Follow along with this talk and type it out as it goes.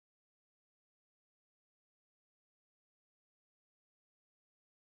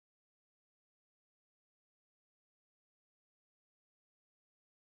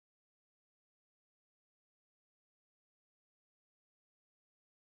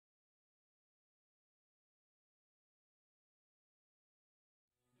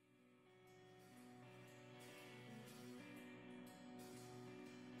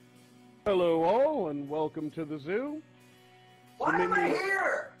Hello all, and welcome to the zoo. Why am I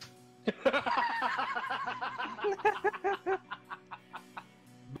here?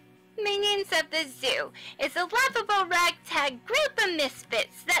 Minions of the Zoo is a lovable ragtag group of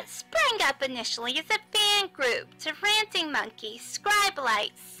misfits that sprang up initially as a fan group to Ranting Monkey,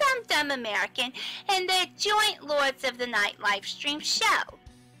 Scribe-Light, Some Dumb American, and their joint Lords of the Night livestream show.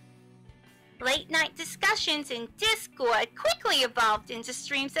 Late night discussions in Discord quickly evolved into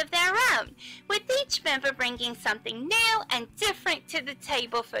streams of their own, with each member bringing something new and different to the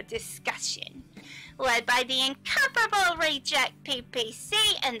table for discussion. Led by the incomparable Reject PPC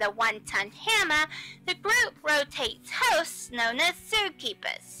and the One-Ton Hammer, the group rotates hosts known as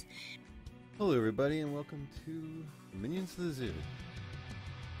Zookeepers. Hello everybody and welcome to Minions of the Zoo.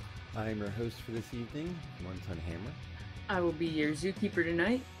 I am your host for this evening, One-Ton Hammer. I will be your zookeeper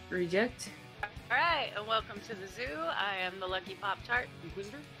tonight, Reject. Alright, and welcome to the zoo. I am the Lucky Pop-Tart.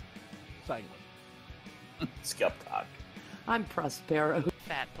 Inquisitor, Sanguine, Skep, Tock. I'm Prospero.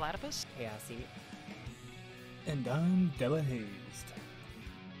 Fat Platypus. Chaosy. And I'm Della Hazed.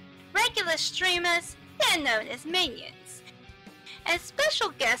 Regular streamers, they're known as minions. And special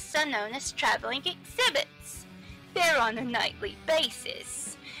guests are known as traveling exhibits. They're on a nightly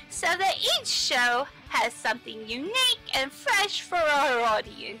basis, so that each show has something unique and fresh for our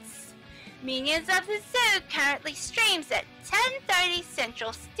audience. Minions of the Zoo currently streams at 10:30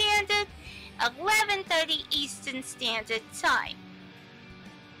 Central Standard, 11:30 Eastern Standard Time.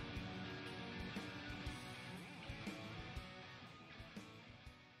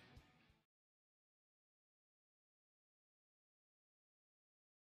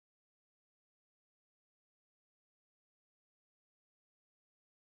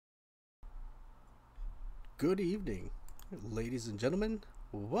 Good evening, ladies and gentlemen.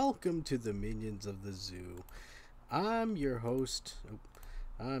 Welcome to the Minions of the Zoo. I'm your host,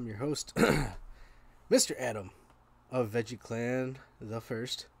 Mr. Adam of Veggie Clan the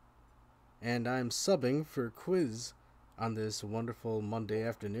First, and I'm subbing for Quiz on this wonderful Monday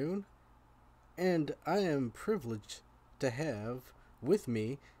afternoon, and I am privileged to have with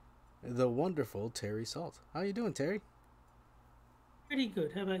me the wonderful Terry Salt. How you doing, Terry? Pretty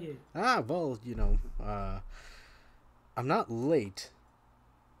good. How about you? Well, I'm not late.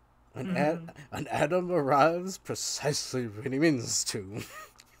 An Adam arrives precisely when he means to.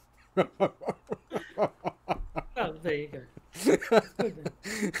 Oh, there you go. Good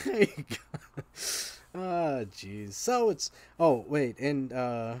There you go. Ah, jeez. So it's... Oh, wait, and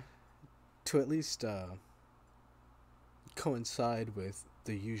to at least coincide with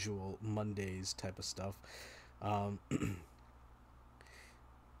the usual Mondays type of stuff,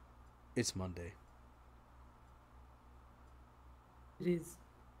 it's Monday. It is.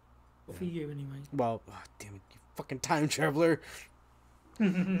 For you, anyway. Well, damn it, you fucking time traveler.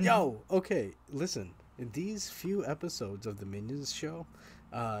 Yo, okay, listen. In these few episodes of the Minions show,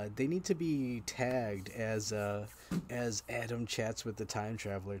 they need to be tagged as Adam chats with the time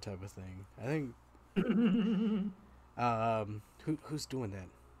traveler type of thing. I think. Who's doing that?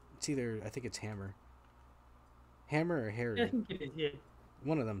 It's either, I think it's Hammer or Harry. I think it is, yeah.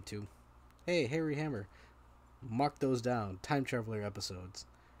 One of them two. Hey, Harry Hammer, mark those down. Time traveler episodes.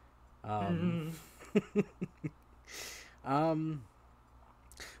 But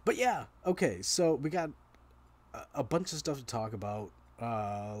yeah, okay, so we got a bunch of stuff to talk about.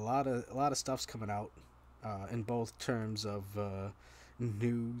 A lot of stuff's coming out in both terms of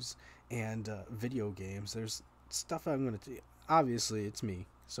news and video games. There's stuff I'm gonna obviously it's me,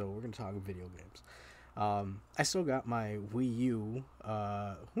 so we're gonna talk video games. I still got my Wii U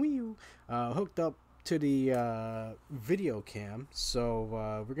hooked up to the video cam, so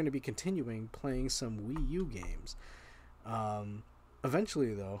we're going to be continuing playing some Wii U games.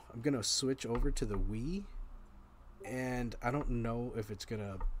 Eventually, though, I'm going to switch over to the Wii, and I don't know if it's going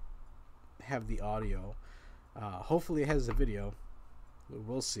to have the audio. Hopefully it has the video.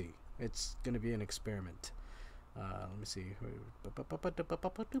 We'll see. It's going to be an experiment. Let me see.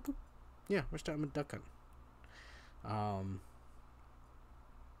 Yeah, we're starting with Duck Hunt.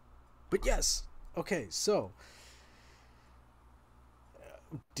 But yes. Okay, so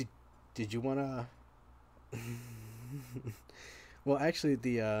did you wanna? Well, actually,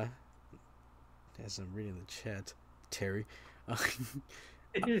 as I'm reading the chat, Terry, I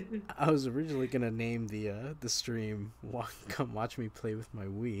was originally gonna name the stream "Come Watch Me Play with My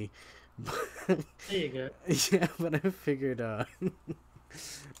Wii." There you go. Yeah, but I figured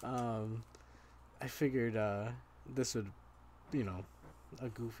this would, a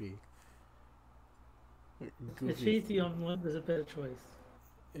goofy. The cheesy on one was a better choice.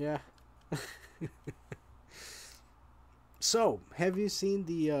 Yeah. So, have you seen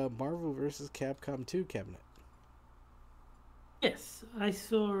the Marvel vs. Capcom 2 cabinet? Yes, I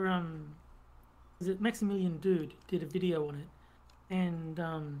saw. Was it Maximilian Dude did a video on it, and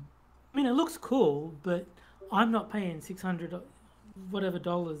I mean it looks cool, but I'm not paying $600 whatever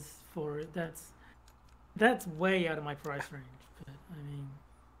dollars for it. That's way out of my price range. But I mean,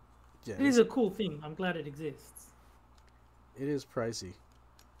 Yeah, it is a cool thing. I'm glad it exists. it is pricey.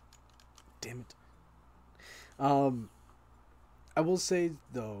 Damn it. I will say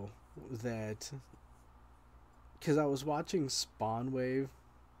though that because I was watching Spawn Wave,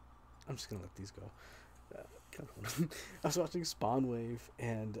 I'm just gonna let these go. I was watching Spawn Wave,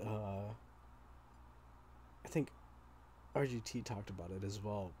 and I think RGT talked about it as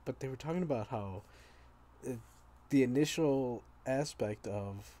well. But they were talking about how the initial aspect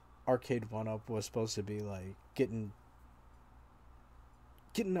of Arcade 1-Up was supposed to be like getting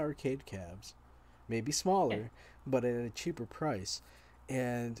arcade cabs, maybe smaller, but at a cheaper price.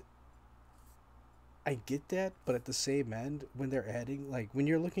 And I get that, but at the same end, when they're adding, like, when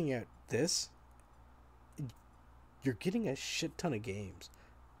you're looking at this, you're getting a shit ton of games,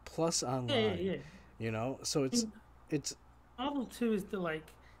 plus online. Yeah. You know, so it's Marvel 2 is the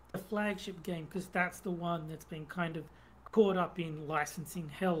flagship game because that's the one that's been kind of caught up in licensing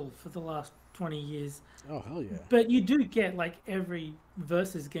hell for the last 20 years. Oh, hell yeah. But you do get like every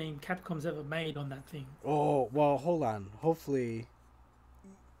versus game Capcom's ever made on that thing. Oh, well, hold on. Hopefully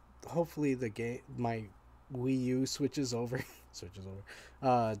the game, my Wii U switches over to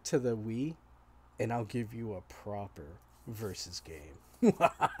the Wii, and I'll give you a proper versus game.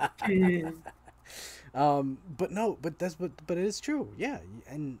 But it is true, yeah.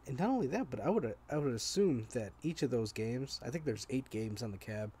 And not only that, but I would assume that each of those games, I think there's 8 games on the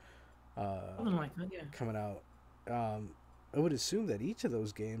cab, Something like that, yeah. coming out. I would assume that each of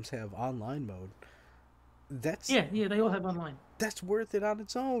those games have online mode. Yeah, they all have online. That's worth it on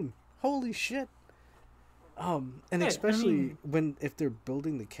its own. Holy shit. And Yeah, especially if they're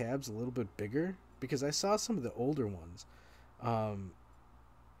building the cabs a little bit bigger, because I saw some of the older ones,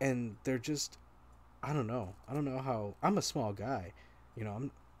 and they're just, I don't know how. I'm a small guy, you know.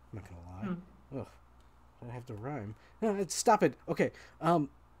 I'm not gonna lie. Ugh, I have to rhyme. No, stop it. Okay.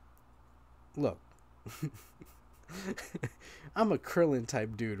 Look, I'm a Krillin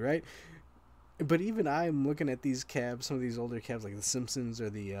type dude, right? But even I'm looking at these cabs, some of these older cabs, like the Simpsons or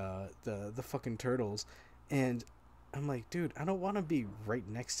the fucking Turtles, and I'm like, dude, I don't want to be right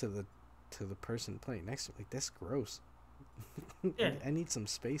next to the person playing next to me. Like, that's gross. Yeah. I need some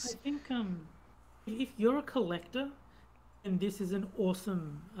space. I think if you're a collector, and this is an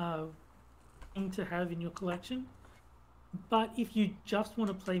awesome thing to have in your collection, but if you just want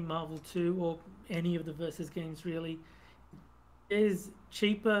to play Marvel 2 or any of the Versus games, really, there's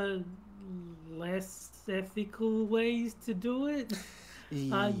cheaper, less ethical ways to do it.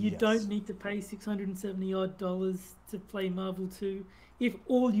 You don't need to pay $670 to play Marvel 2. If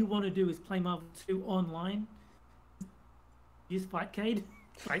all you want to do is play Marvel 2 online, use Fightcade.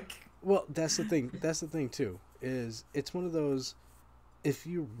 Well, that's the thing too. Is it's one of those, if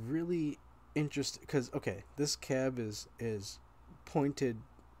you're really interested, because okay, this cab is pointed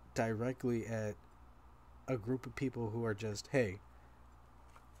directly at a group of people who are just, hey,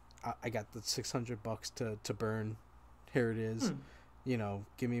 I got the $600 to burn. Here it is. You know,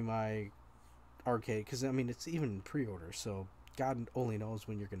 give me my arcade, because I mean it's even pre-order, so God only knows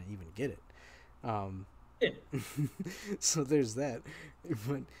when you're gonna even get it. So there's that.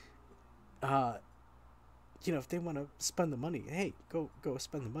 But you know, if they want to spend the money, hey, go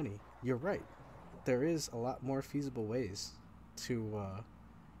spend the money. You're right. There is a lot more feasible ways to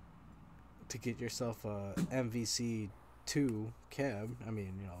get yourself a MVC 2 cab. I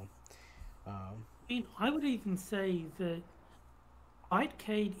mean, you know. I would even say that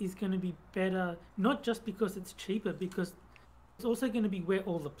Fightcade is going to be better, not just because it's cheaper, because it's also going to be where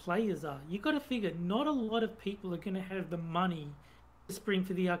all the players are. You got to figure, not a lot of people are going to have the money to spring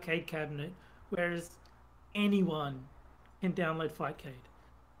for the arcade cabinet, whereas anyone can download Fightcade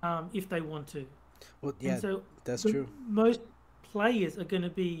if they want to. Well, yeah, and so that's true. Most players are going to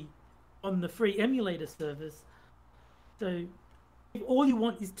be on the free emulator servers. So if all you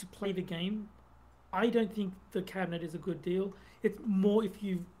want is to play the game, I don't think the cabinet is a good deal. It's more if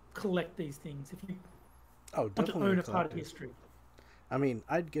you collect these things, if you want to own a part of history. I mean,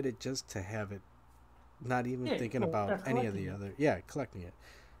 I'd get it just to have it, not even thinking about any of the other. Yeah, collecting it.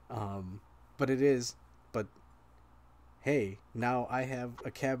 But hey, now I have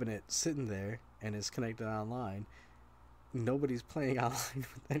a cabinet sitting there and it's connected online. Nobody's playing online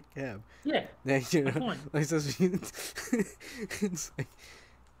with that cab. Yeah. You know, like, it's like,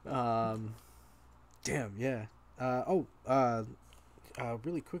 damn, yeah.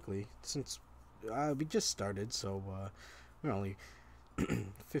 Really quickly, since we just started, so we're only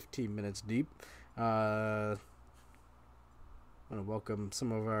 15 minutes deep. I want to welcome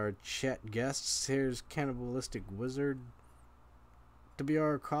some of our chat guests. Here's Cannibalistic Wizard,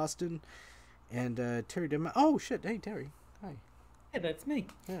 W.R. Costin, and Terry Dema. Oh, shit. Hey, Terry. Hi. Yeah, that's me.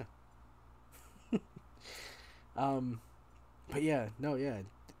 Yeah. But yeah, no, yeah.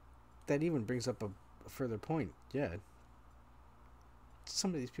 That even brings up a further point. Yeah.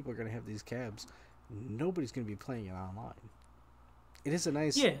 Some of these people are going to have these cabs. Nobody's going to be playing it online. It is a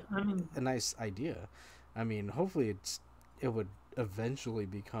nice, a nice idea. I mean, hopefully it would eventually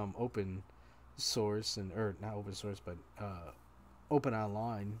become open source or not open source, but open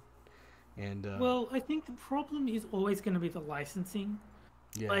online. And well, I think the problem is always going to be the licensing.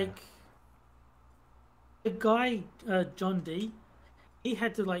 Yeah. Like the guy John D, he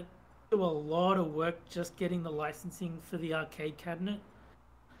had to do a lot of work just getting the licensing for the arcade cabinet.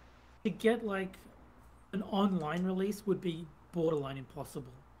 To get an online release would be borderline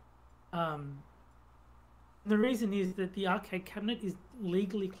impossible. The reason is that the arcade cabinet is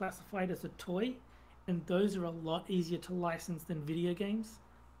legally classified as a toy, and those are a lot easier to license than video games.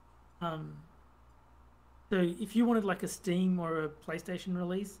 So if you wanted a Steam or a PlayStation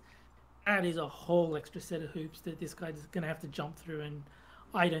release, that is a whole extra set of hoops that this guy's going to have to jump through, and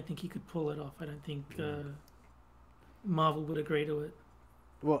I don't think he could pull it off. I don't think Marvel would agree to it.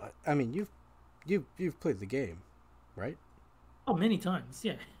 Well, I mean, you've played the game, right? Oh, many times,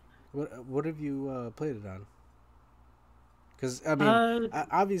 yeah. What have you played it on? Because I mean,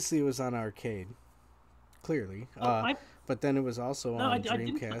 obviously it was on arcade, clearly. But then it was also on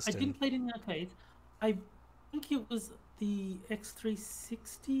Dreamcast. I didn't play it in the arcade. I think it was the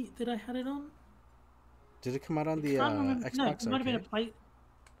X360 that I had it on. Did it come out on the Xbox? No, it might have been a play.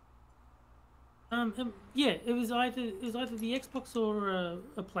 Yeah, it was either the Xbox or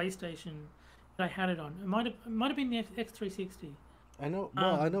a PlayStation that I had it on. It might have been the X360. I know.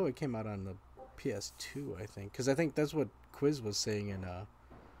 Well, I know it came out on the PS2. I think because I think that's what Quiz was saying in.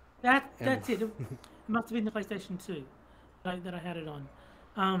 That's it. It must have been the PlayStation 2 that I had it on,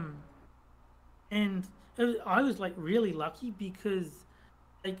 and I was really lucky because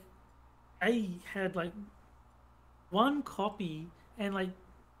I had one copy and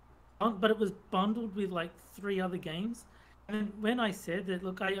but it was bundled with 3 other games. And then when I said that,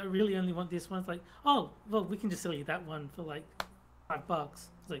 look, I really only want this one, it's oh, well, we can just sell you that one for $5.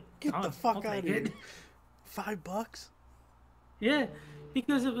 It's get the fuck out of here. $5? Yeah,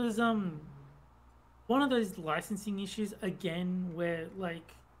 because it was one of those licensing issues again where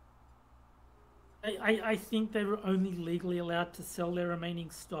I think they were only legally allowed to sell their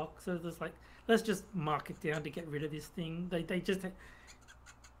remaining stock, so there's let's just mark it down to get rid of this thing.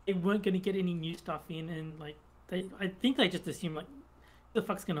 They weren't going to get any new stuff in, and I think they just assumed who the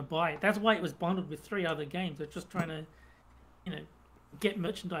fuck's going to buy it. That's why it was bundled with 3 other games. They're just trying to, get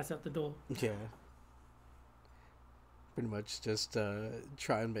merchandise out the door. Yeah. Pretty much just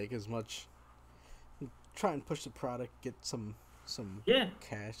try and make as much. Try and push the product, get some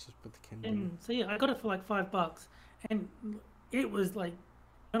cash, but they can. And so yeah, I got it for $5, and it was when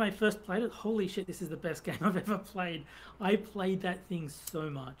I first played it, holy shit, this is the best game I've ever played. I played that thing so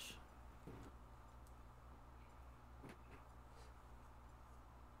much.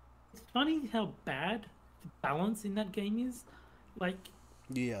 It's funny how bad the balance in that game is.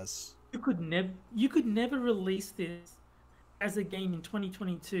 Yes. You could never release this as a game in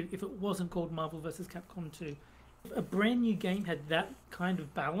 2022 if it wasn't called Marvel vs. Capcom 2. If a brand new game had that kind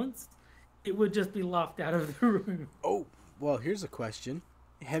of balance, it would just be laughed out of the room. Oh, well, here's a question.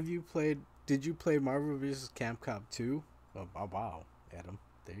 Did you play Marvel vs. Capcom 2? Oh, wow, Adam.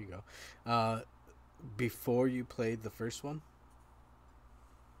 There you go. Before you played the first one?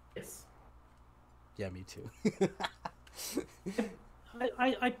 Yes. Yeah, me too.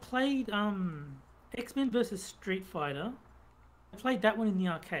 I played X-Men vs. Street Fighter. I played that one in the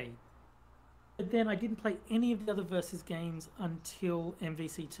arcade. But then I didn't play any of the other Versus games until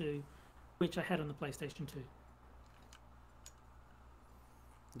MVC2, which I had on the PlayStation 2.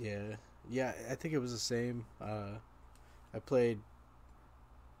 Yeah, I think it was the same. I played.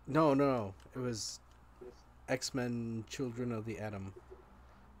 No, it was X-Men: Children of the Atom.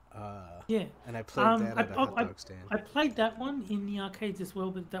 Yeah, and I played that at a hot dog stand. I played that one in the arcades as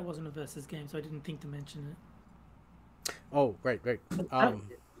well, but that wasn't a Versus game, so I didn't think to mention it. Oh, right.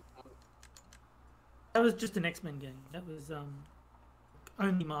 That was just an X-Men game. That was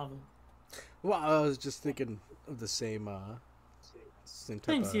only Marvel. Well, I was just thinking of the same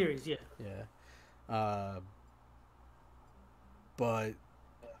same series, yeah. Yeah. But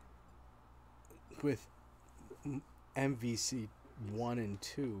with MVC 1 and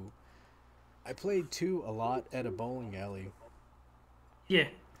 2. I played 2 a lot at a bowling alley. Yeah,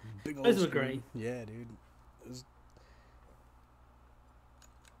 Big old those were screen. great. Yeah, dude. It was...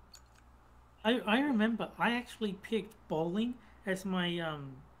 I remember I actually picked bowling as my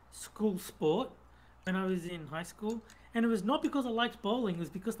school sport when I was in high school, and it was not because I liked bowling. It was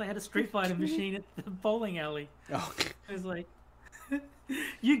because they had a Street Fighter machine at the bowling alley. Oh. I was like,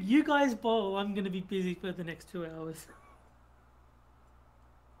 you guys bowl. I'm gonna be busy for the next 2 hours.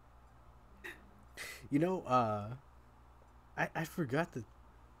 You know, I forgot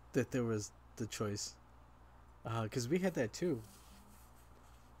that there was the choice, because we had that too.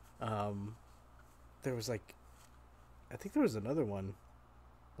 There was like, I think there was another one,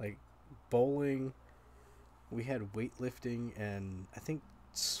 like bowling. We had weightlifting and I think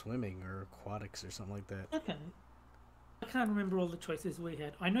swimming or aquatics or something like that. Okay, I can't remember all the choices we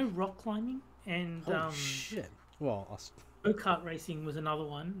had. I know rock climbing and Oh shit! Well, go-kart racing was another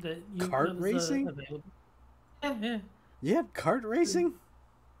one that kart racing. Available. Yeah. Yeah, kart racing.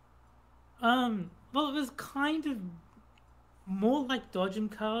 Well, it was kind of more like dodging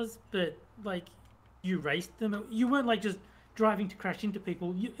cars, but like you raced them. You weren't like just driving to crash into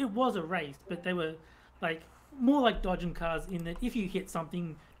people. It was a race, but they were like more like dodging cars in that if you hit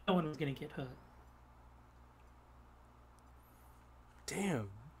something, no one was going to get hurt. Damn.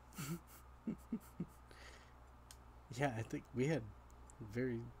 Yeah, I think we had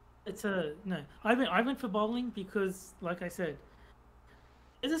very. It's a no. I went for bowling because, like I said,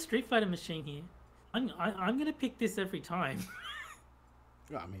 there's a Street Fighter machine here. I'm gonna pick this every time.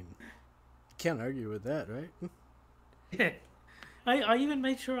 I mean, you can't argue with that, right? Yeah. I even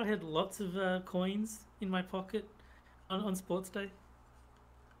made sure I had lots of coins in my pocket on sports day.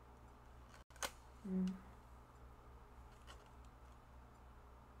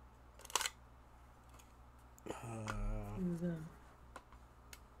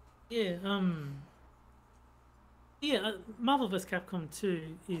 Marvel vs. Capcom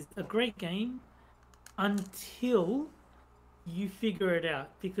 2 is a great game until you figure it out,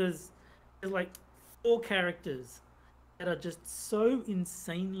 because there's like 4 characters that are just so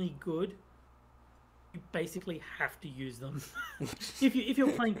insanely good. You basically have to use them. if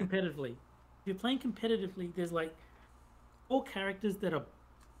you're playing competitively. If you're playing competitively, there's like 4 characters that are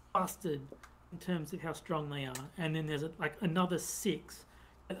busted in terms of how strong they are, and then there's like another 6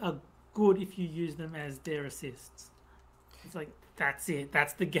 that are good if you use them as their assists. It's like, that's it.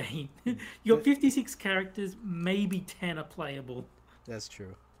 That's the game. You got 56 characters, maybe 10 are playable. That's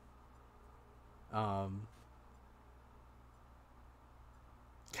true. Yeah,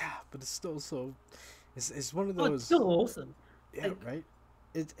 but it's still so. It's one of those. It's still awesome. Yeah, like, right.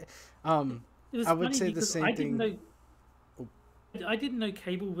 It was I would funny say the because same thing. I didn't know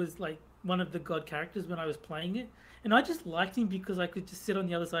Cable was like one of the god characters when I was playing it, and I just liked him because I could just sit on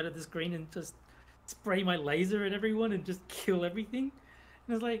the other side of the screen and just spray my laser at everyone and just kill everything. And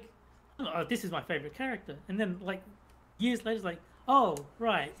I was like, oh, this is my favorite character. And then like years later, it's like, oh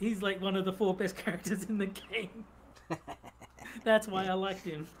right, he's like one of the 4 best characters in the game. That's why I liked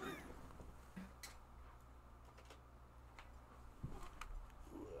him.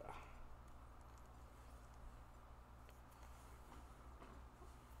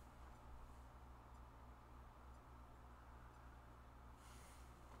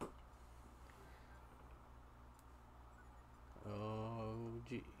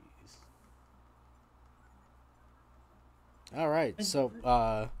 All right, so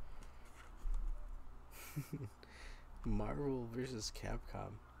Marvel versus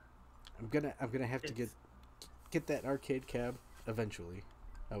Capcom. I'm gonna have to get that arcade cab eventually,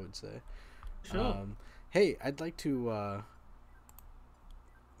 I would say. Sure. Hey, I'd like to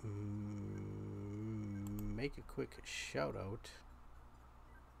make a quick shout out.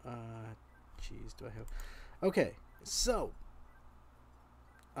 Jeez, do I have? Okay, so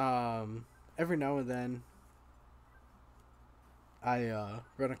every now and then I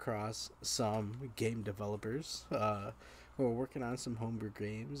run across some game developers who are working on some homebrew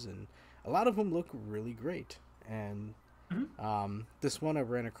games, and a lot of them look really great. And this one I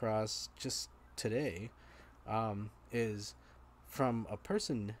ran across just today is from a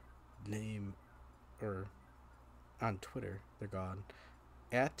person named, or on Twitter, they're gone,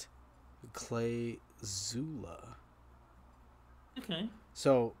 at Clay Zula. Okay.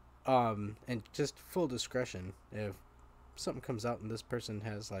 So, and just full discretion, if something comes out and this person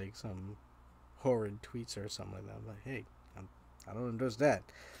has like some horrid tweets or something like that, I'm like, hey, I don't endorse that.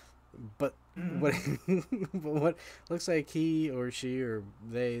 But what but what looks like he or she or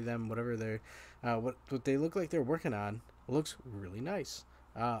they, them, whatever they're what they look like they're working on looks really nice.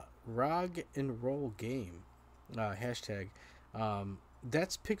 Rog and Roll Game hashtag.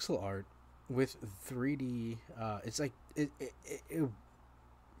 That's pixel art with 3D. It's like it's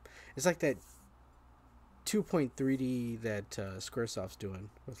like that 2.3D that Squaresoft's doing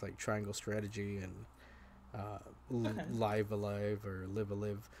with like Triangle Strategy and Live Alive or Live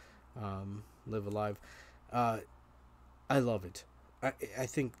Alive. Live Alive. I love it. I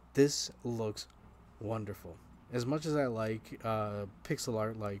think this looks wonderful. As much as I like pixel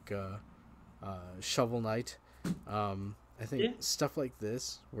art like Shovel Knight, I think stuff like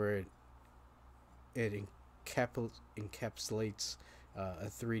this where it encapsulates a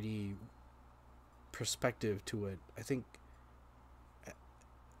 3D perspective to it. I think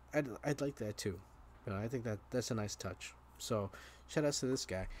I'd like that too. I think that's a nice touch. So shout outs to this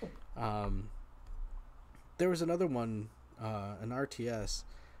guy. There was another one, an RTS,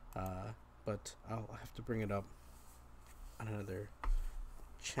 but I'll have to bring it up on another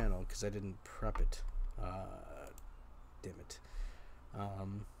channel because I didn't prep it. Damn it.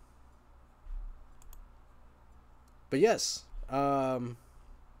 But yes,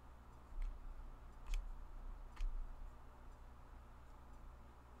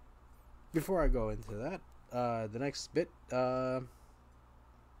 before I go into that, the next bit,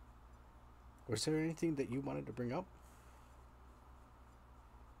 was there anything that you wanted to bring up?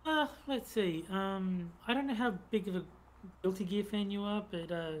 Let's see. I don't know how big of a Guilty Gear fan you are, but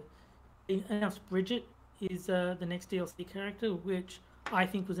they announced Bridget is the next DLC character, which I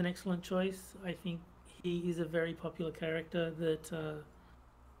think was an excellent choice. I think he is a very popular character that,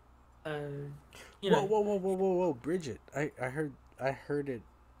 Whoa, Bridget. I heard it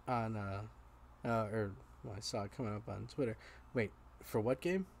on, or well, I saw it coming up on Twitter. Wait, for what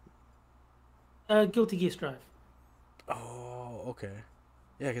game? Guilty Gear Strive. Oh, okay.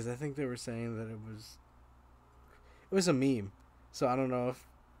 Yeah, because I think they were saying that it was a meme, so I don't know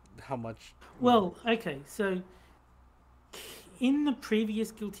how much. Well, okay, so in the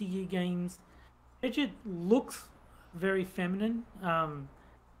previous Guilty Gear games, Bridget looks very feminine,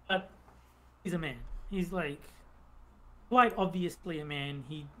 but he's a man. He's like quite obviously a man.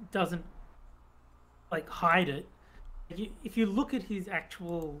 He doesn't like hide it. If you look at his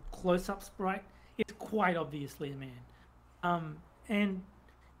actual close-up sprite, it's quite obviously a man. And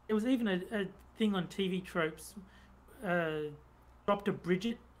there was even a thing on TV Tropes, dropped a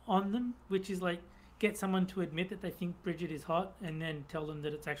Bridget on them, which is like get someone to admit that they think Bridget is hot and then tell them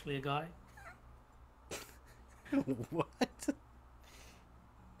that it's actually a guy. What?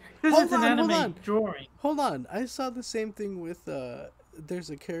 This is an anime drawing. Hold on. I saw the same thing with there's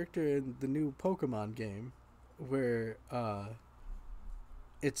a character in the new Pokemon game where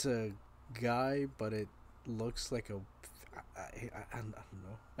it's a guy but it looks like a I don't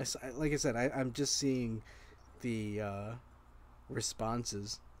know. Like I said, I'm just seeing the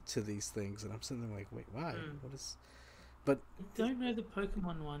responses to these things and I'm sitting there like, wait, why? What is? But I don't know the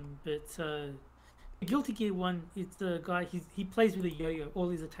Pokemon one, but the Guilty Gear one, it's the guy. He plays with a yo-yo. All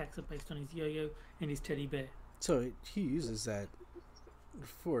his attacks are based on his yo-yo and his teddy bear. So he uses that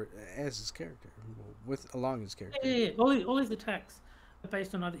as his character, along his character. Yeah. All his attacks are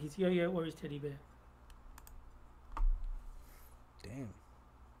based on either his yo-yo or his teddy bear. Damn.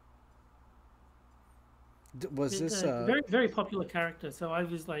 Was this a very, very popular character? So I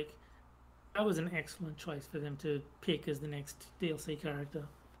was like, that was an excellent choice for them to pick as the next DLC character.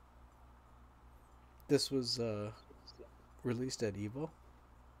 This was released at Evo?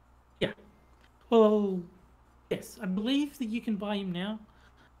 Yeah. Well, yes. I believe that you can buy him now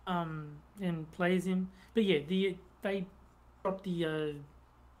and play as him. But yeah, they dropped the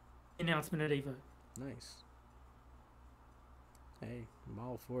announcement at Evo. Nice. Hey, I'm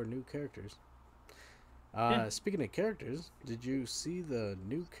all for new characters. Speaking of characters, did you see the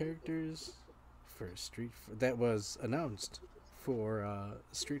new characters for that was announced for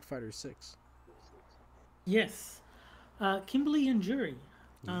Street Fighter 6? Yes, Kimberly and Jury.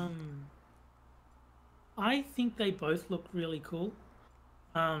 I think they both look really cool.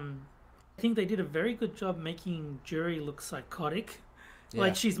 I think they did a very good job making Jury look psychotic. Yeah.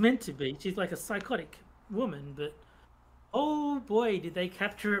 Like she's meant to be. She's like a psychotic woman, but oh boy, did they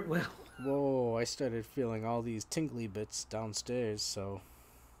capture it well. Whoa, I started feeling all these tingly bits downstairs, so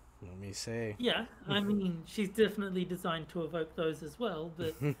let me say. Yeah, I mean, she's definitely designed to evoke those as well,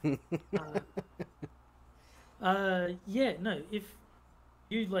 but yeah, no, if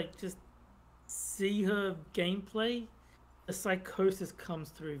you like just see her gameplay, the psychosis comes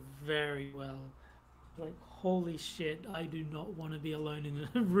through very well. Like, holy shit, I do not want to be alone in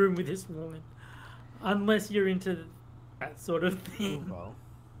a room with this woman. Unless you're into that sort of thing.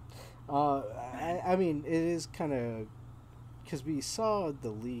 Well, I mean, it is kind because we saw the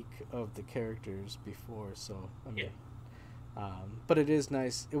leak of the characters before, so I mean, but it is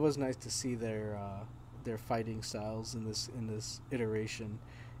nice. It was nice to see their fighting styles in this iteration,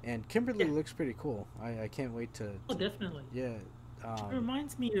 and Kimberly looks pretty cool. I can't wait to. Oh, definitely. Yeah. It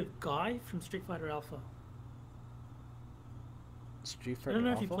reminds me of Guy from Street Fighter Alpha. Street Fighter I don't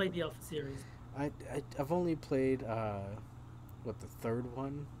know Alpha? if you played the Alpha series. I've only played the third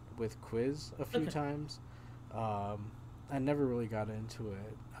one with Quiz a few times. I never really got into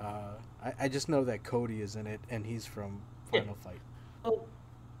it. I just know that Cody is in it, and he's from Final Fight. Oh,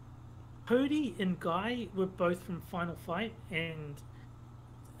 Cody and Guy were both from Final Fight, and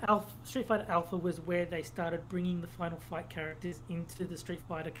Street Fighter Alpha was where they started bringing the Final Fight characters into the Street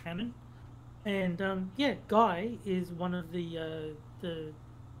Fighter canon. And Guy is one of the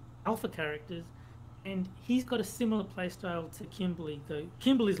Alpha characters, and he's got a similar playstyle to Kimberly, though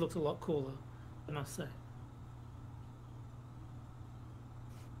Kimberly's looks a lot cooler, I must say.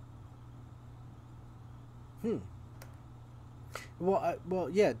 Well,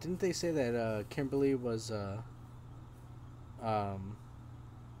 yeah. Didn't they say that Kimberly was kind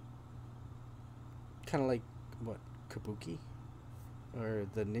of like what, Kabuki, or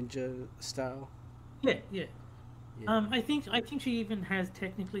the ninja style? Yeah. I think she even has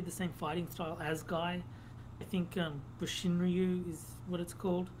technically the same fighting style as Guy. I think Bushinryu is what it's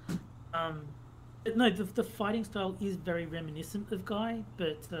called. No, the fighting style is very reminiscent of Guy,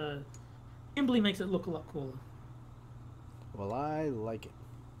 but Kimberly makes it look a lot cooler. Well, I like it.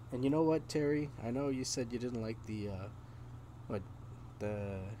 And you know what, Terry? I know you said you didn't like the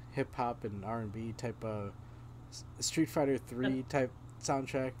hip hop and R&B type of Street Fighter 3 type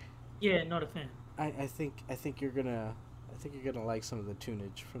soundtrack. Yeah, not a fan. I think you're gonna like some of the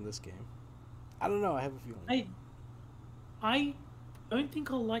tunage from this game. I don't know. I have a feeling. I don't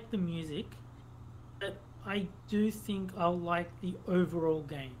think I'll like the music, but I do think I'll like the overall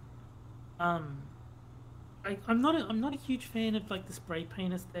game. I'm not a huge fan of like the spray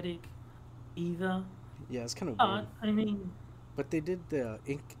paint aesthetic either. Yeah, it's kind of but weird. I mean, but they did the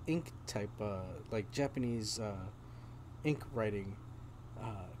ink type like Japanese ink writing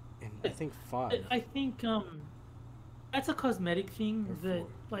in I think 5. I think that's a cosmetic thing that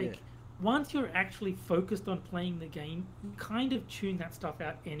once you're actually focused on playing the game, you kind of tune that stuff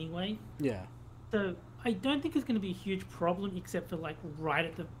out anyway. Yeah. So I don't think it's going to be a huge problem, except for like right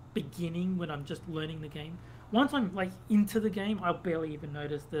at the beginning when I'm just learning the game. Once I'm like into the game, I'll barely even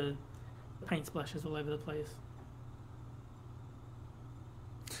notice the paint splashes all over the place.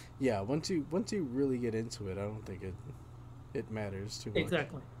 Yeah, once you really get into it, I don't think it matters too much.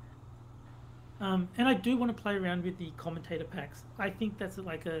 Exactly. And I do want to play around with the commentator packs. I think that's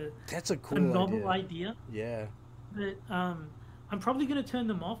a cool novel idea. Yeah. But I'm probably going to turn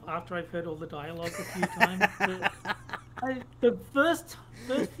them off after I've heard all the dialogue a few times. The first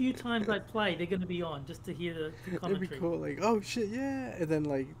few times I play, they're going to be on just to hear the commentary. It'd be cool, like, oh shit, yeah, and then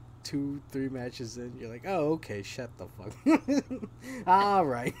like 2-3 matches in, you're like, oh okay, shut the fuck. All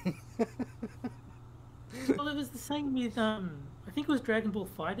right. Well, it was the same with I think it was Dragon Ball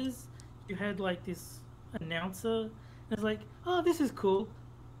Fighters. You had like this announcer, and it's like, oh, this is cool.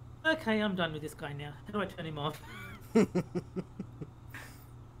 Okay, I'm done with this guy now. How do I turn him off?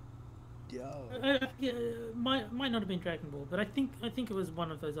 Yo. Might not have been Dragon Ball, but I think it was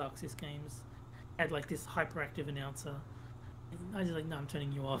one of those Arxis games. Had like this hyperactive announcer. I was just like, no, I'm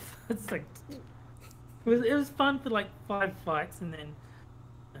turning you off. It's like it was fun for like 5 fights, and then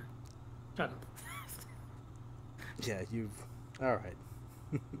shut up. Yeah, all right.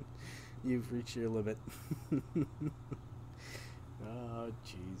 You've reached your limit. Oh,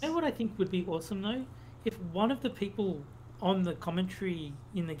 jeez. You know what I think would be awesome though? If one of the people on the commentary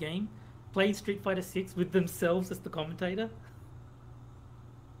in the game played Street Fighter 6 with themselves as the commentator.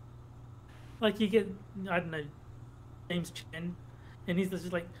 Like you get, I don't know, James Chen, and he's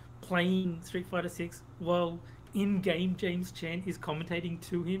just like playing Street Fighter 6 while in-game James Chen is commentating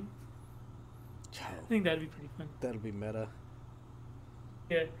to him. I think that'd be pretty fun. That'll be meta.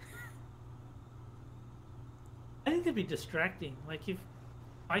 Yeah. I think it'd be distracting. Like if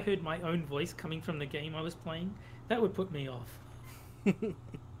I heard my own voice coming from the game I was playing, that would put me off.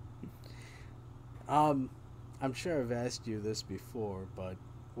 I'm sure I've asked you this before, but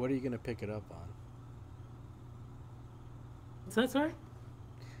what are you gonna pick it up on? What's that, sorry?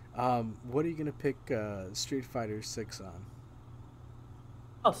 What are you gonna pick Street Fighter 6 on?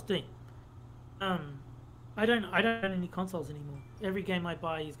 Oh, Steam. I don't own any consoles anymore. Every game I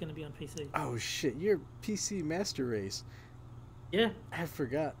buy is going to be on PC. Oh shit, you're PC Master Race. Yeah. I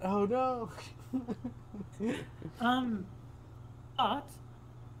forgot. Oh no.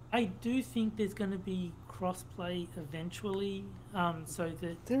 But I do think there's going to be crossplay eventually, so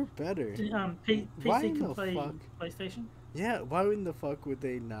that They're better. PC in can the play fuck? PlayStation. Yeah, why in the fuck would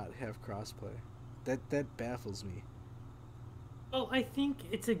they not have crossplay? That baffles me. Well, I think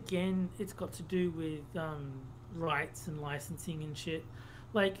it's got to do with rights and licensing and shit.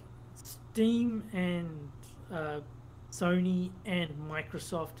 Like Steam and Sony and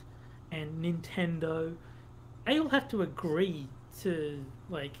Microsoft and Nintendo, they all have to agree to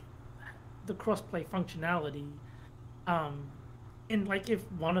like the crossplay functionality. And like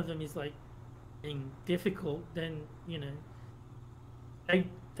if one of them is like being difficult, then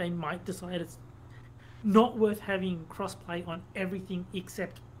they might decide it's not worth having crossplay on everything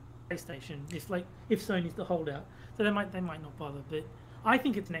except PlayStation. If Sony's the holdout, so they might not bother. But I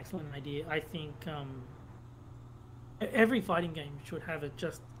think it's an excellent idea. I think every fighting game should have it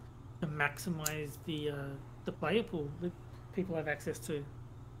just to maximize the player pool that people have access to.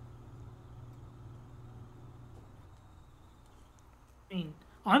 I mean,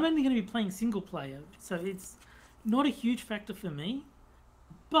 I'm only going to be playing single player, so it's not a huge factor for me.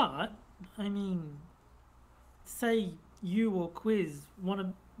 But I mean, say you or Quiz want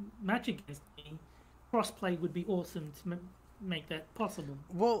to match against me, crossplay would be awesome to make that possible.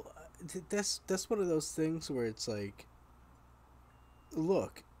 Well, that's one of those things where it's like,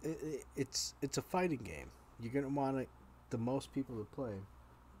 look, it's a fighting game. You're gonna want the most people to play,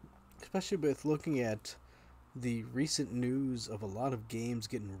 especially with looking at the recent news of a lot of games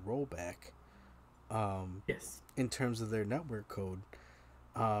getting rollback. Yes. In terms of their network code,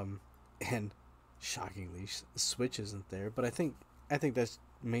 and shockingly, Switch isn't there. But I think that's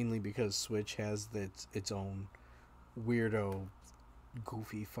mainly because Switch has its own weirdo,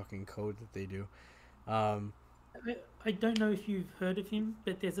 goofy fucking code that they do. I don't know if you've heard of him,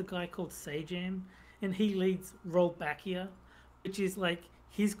 but there's a guy called Sajam, and he leads Rollbackia, which is like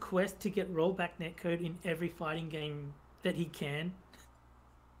his quest to get rollback netcode in every fighting game that he can.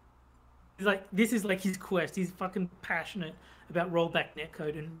 This is like his quest. He's fucking passionate about rollback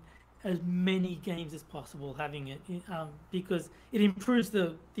netcode and as many games as possible having it, because it improves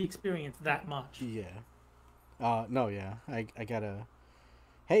the experience that much. Yeah. No, yeah. I gotta.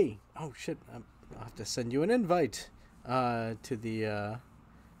 Hey, oh shit! I'll have to send you an invite to the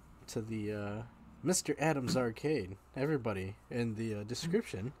Mr. Adams Arcade. Everybody in the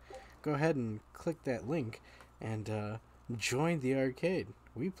description, go ahead and click that link and join the arcade.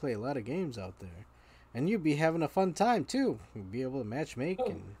 We play a lot of games out there, and you'd be having a fun time too. You'll be able to matchmake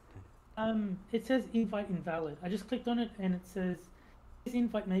and. It says invite invalid. I just clicked on it and it says this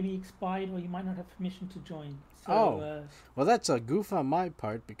invite may be expired or you might not have permission to join. So, well, that's a goof on my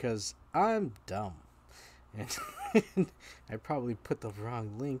part because I'm dumb, and I probably put the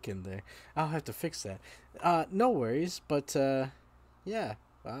wrong link in there. I'll have to fix that. No worries, but yeah,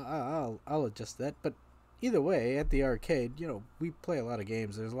 I'll adjust that. But either way, at the arcade, we play a lot of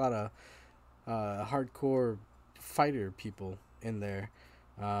games. There's a lot of hardcore fighter people in there.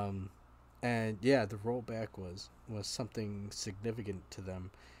 And yeah, the rollback was something significant to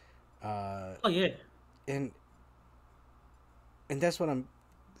them. Oh yeah, and that's what I'm.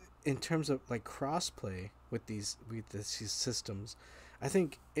 In terms of like crossplay with these systems, I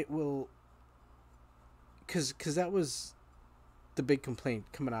think it will. Because that was the big complaint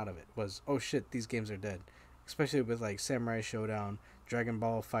coming out of it was, oh shit, these games are dead, especially with like Samurai Showdown, Dragon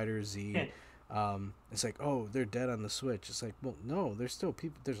Ball Fighter Z. Yeah. It's like, oh, they're dead on the Switch. It's like, well, no, there's still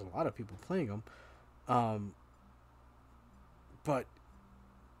people. There's a lot of people playing them. But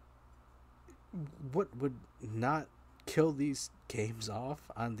what would not kill these games off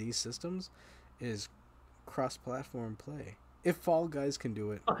on these systems is cross-platform play. If Fall Guys can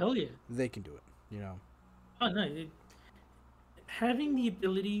do it, oh hell yeah, they can do it. Oh no, having the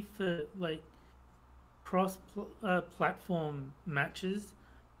ability for like cross-platform matches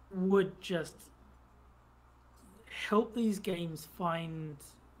would just help these games find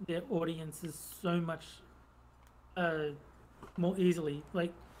their audiences so much more easily.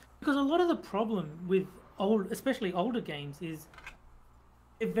 Like, because a lot of the problem with especially older games is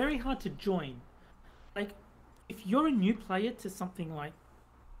they're very hard to join. Like, if you're a new player to something like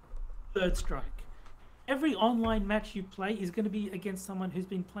Third Strike, every online match you play is going to be against someone who's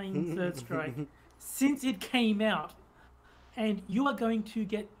been playing Third Strike since it came out. And you are going to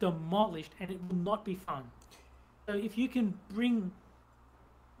get demolished, and it will not be fun. So if you can bring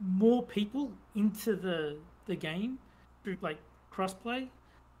more people into the game through like crossplay,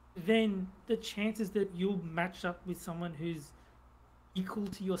 then the chances that you'll match up with someone who's equal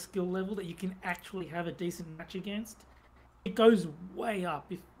to your skill level, that you can actually have a decent match against, it goes way up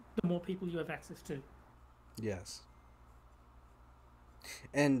if the more people you have access to. Yes.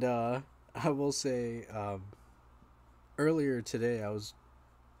 And I will say, earlier today,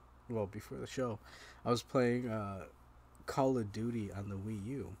 before the show, I was playing Call of Duty on the Wii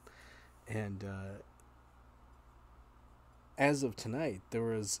U. And as of tonight, there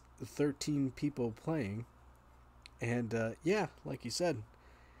was 13 people playing. And yeah, like you said,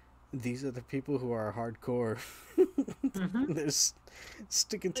 these are the people who are hardcore. They're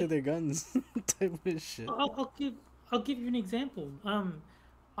sticking to their guns type of shit. I'll give you an example.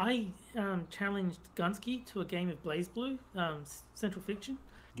 I challenged Gunsky to a game of Blaze Blue, Central Fiction,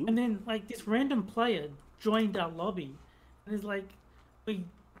 and then like this random player joined our lobby, and is like, we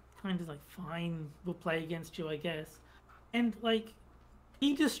kind of like, fine, we'll play against you, I guess, and like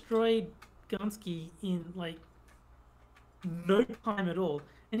he destroyed Gunsky in like no time at all,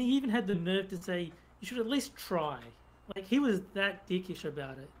 and he even had the nerve to say you should at least try. Like he was that dickish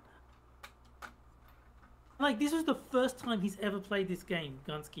about it. Like, this was the first time he's ever played this game,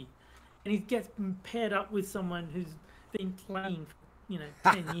 Gunsky. And he gets paired up with someone who's been playing for,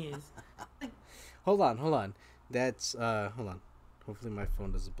 10 years. Like, Hold on. That's, hold on. Hopefully my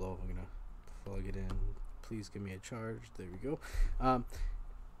phone doesn't blow. I'm gonna plug it in. Please give me a charge. There we go.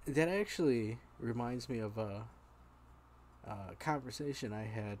 That actually reminds me of a conversation I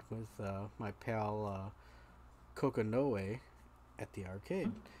had with my pal Kokonoe at the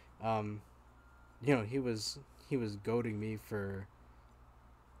arcade. He was goading me for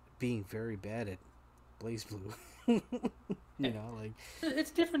being very bad at Blaze Blue. Like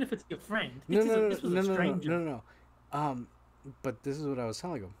it's different if it's your friend. No. But this is what I was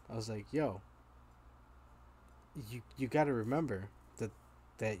telling him. I was like, "Yo, you got to remember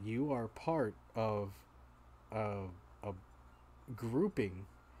that you are part of a grouping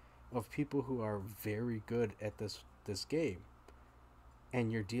of people who are very good at this game,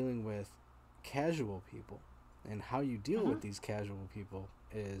 and you're dealing with casual people, and how you deal with these casual people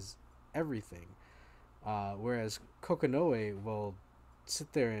is everything. Whereas Kokonoe will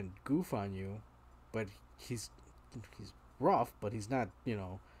sit there and goof on you, but he's rough, but he's not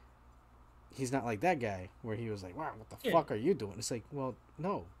he's not like that guy where he was like, wow, what the fuck are you doing? It's like, well,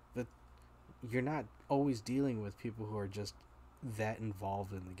 no, but you're not always dealing with people who are just that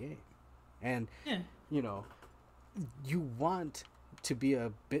involved in the game, and you want to be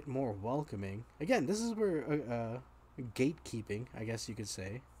a bit more welcoming. Again, this is where gatekeeping, I guess you could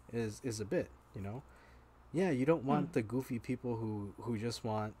say, is a bit, you don't want the goofy people who just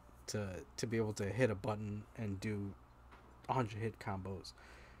want to be able to hit a button and do 100 hit combos,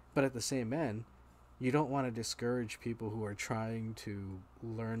 but at the same end, you don't want to discourage people who are trying to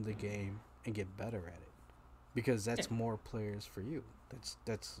learn the game and get better at it, because that's more players for you.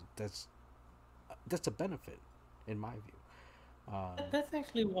 That's a benefit in my view. That's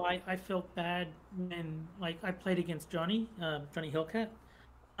actually why I felt bad when I played against Johnny Hellcat,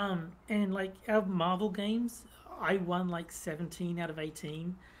 and our Marvel games, I won 17 out of 18.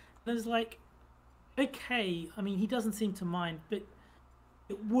 And it was like, okay, I mean, he doesn't seem to mind, but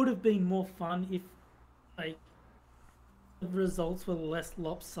it would have been more fun if the results were less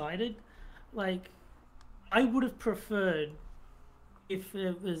lopsided. I would have preferred if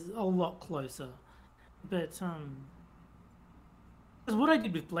it was a lot closer, but because what I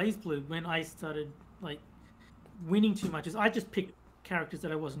did with Blaze Blue when I started winning too much is I just picked characters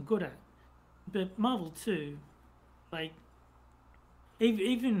that I wasn't good at. But Marvel 2,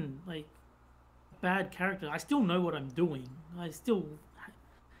 even bad character, I still know what I'm doing. I still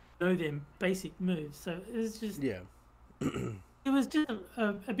know their basic moves. So it's just it was just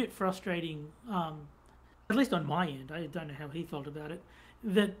a bit frustrating. At least on my end, I don't know how he felt about it.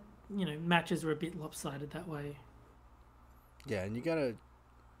 That matches are a bit lopsided that way. Yeah, and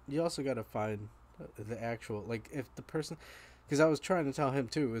you also gotta find the actual, if the person, because I was trying to tell him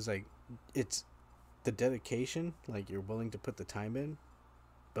too, it was it's the dedication, you're willing to put the time in,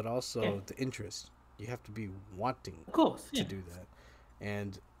 but also the interest. You have to be wanting, of course, to do that,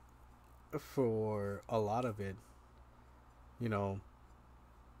 and for a lot of it, you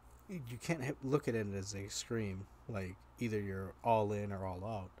can't look at it as an extreme, either you're all in or all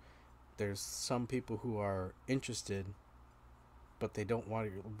out. There's some people who are interested, but they don't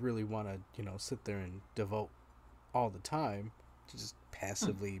really want to, sit there and devote all the time to just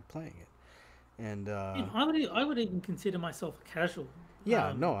passively playing it. And I would even consider myself a casual.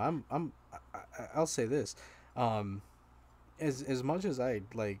 Yeah, no, I'll say this, as much as I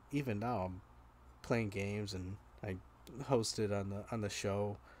even now I'm playing games and I hosted on the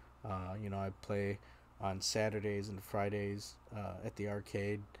show. I play on Saturdays and Fridays at the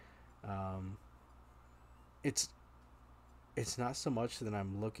arcade. It's not so much that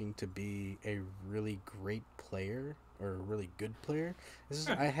I'm looking to be a really great player or a really good player. This is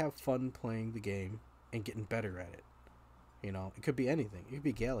Sure. I have fun playing the game and getting better at it. You know, it could be anything. It could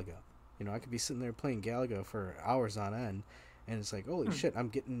be Galaga. You know, I could be sitting there playing Galaga for hours on end, and it's like, holy shit, I'm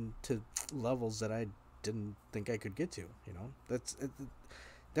getting to levels that I didn't think I could get to. You know, that's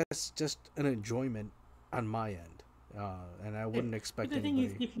just an enjoyment on my end, and I wouldn't expect But the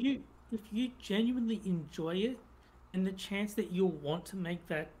anybody. thing is, if you genuinely enjoy it, and the chance that you'll want to make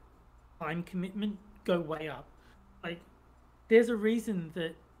that time commitment go way up. Like, there's a reason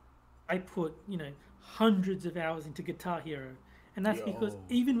that I put, hundreds of hours into Guitar Hero, and that's because Yo.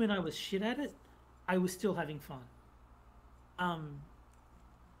 even when I was shit at it, I was still having fun.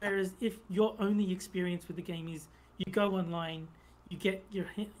 Whereas if your only experience with the game is you go online, you get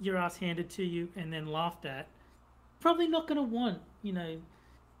your ass handed to you, and then laughed at, probably not going to want, to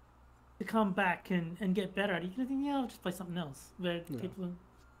come back and get better at it. You're going to think, yeah, I'll just play something else. Where people are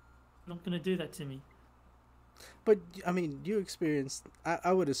not going to do that to me. But I mean, you experienced.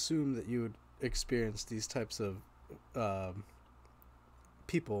 I would assume that you would experience these types of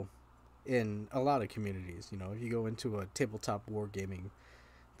people in a lot of communities. You know, if you go into a tabletop wargaming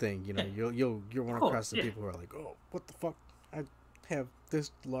thing, you'll run across the people who are like, oh, what the fuck? I have this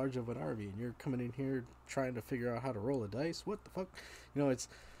large of an army, and you're coming in here trying to figure out how to roll a dice. What the fuck?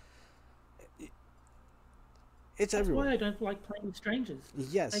 It's That's everywhere. why I don't like playing with strangers.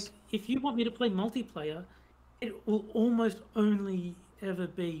 Yes. Like, if you want me to play multiplayer, it will almost only ever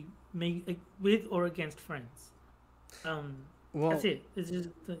be me with or against friends. Well, that's it. It's just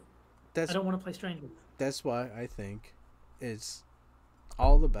I don't want to play strangers. That's why I think it's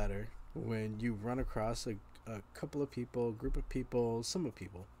all the better when you run across a couple of people, a group of people, some of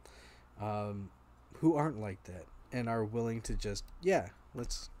people, who aren't like that and are willing to just,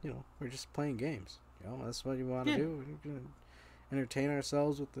 let's, we're just playing games. That's what you want to do. We're gonna entertain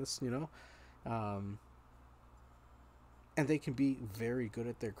ourselves with this, and they can be very good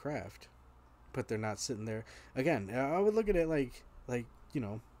at their craft, but they're not sitting there. Again, I would look at it like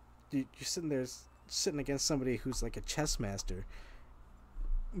you're sitting there, sitting against somebody who's like a chess master,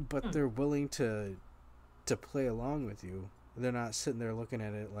 but they're willing to play along with you. They're not sitting there looking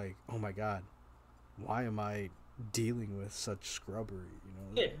at it like, oh my god, why am I dealing with such scrubbery?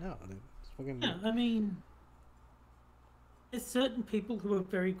 No. Yeah, I mean, there's certain people who are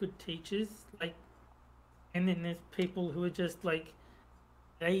very good teachers, and then there's people who are just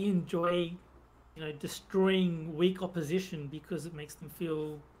they enjoy, destroying weak opposition because it makes them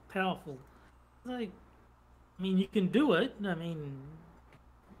feel powerful. I mean, you can do it. I mean,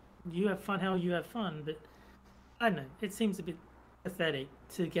 you have fun how you have fun, but I don't know. It seems a bit pathetic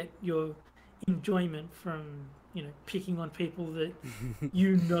to get your enjoyment from picking on people that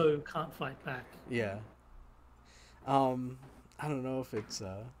can't fight back. Yeah. I don't know if it's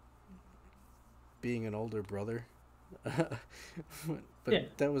being an older brother, but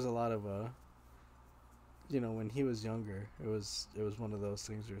that was a lot of when he was younger, it was one of those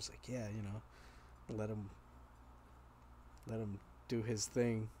things where it's like, let him do his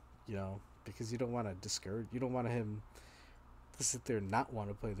thing, because you don't want to discourage. You don't want him to sit there and not want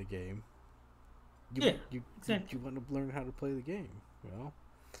to play the game. You want to learn how to play the game,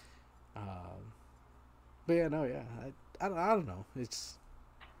 But I don't know. It's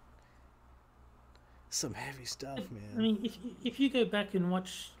some heavy stuff, man. I mean, if you go back and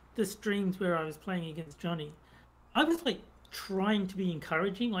watch the streams where I was playing against Johnny, I was trying to be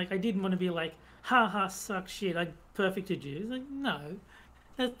encouraging. I didn't want to be like, ha ha, suck shit, I perfected you. It's like, no,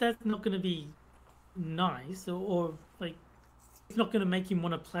 that's not going to be nice, or it's not going to make him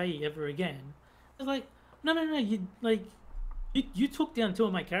want to play ever again. It's like, no, you took down 2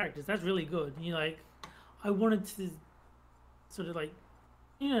 of my characters. That's really good. I wanted to sort of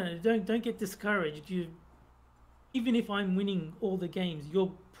don't get discouraged. Even if I'm winning all the games,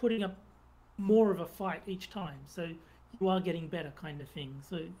 you're putting up more of a fight each time, so you are getting better, kind of thing.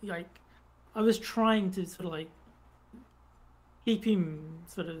 So I was trying to sort of keep him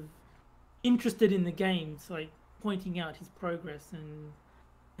sort of interested in the game, so pointing out his progress and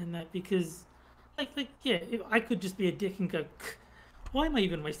that, because if I could just be a dick and go, why am I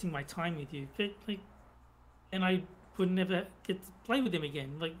even wasting my time with you? But and I would never get to play with him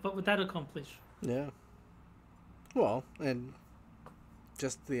again. What would that accomplish? Yeah. Well, and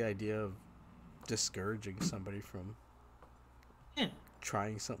just the idea of discouraging somebody from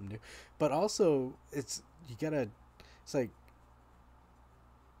trying something new, but also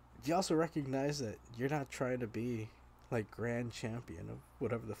you also recognize that you're not trying to be grand champion of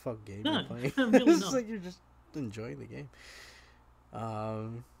whatever the fuck game you're playing. Really It's not. you're just enjoying the game.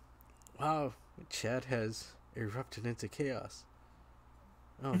 Wow, chat has erupted into chaos.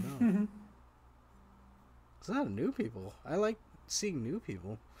 Oh no. It's not new people. I like seeing new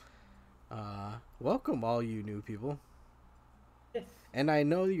people. Welcome all you new people. Yes. And I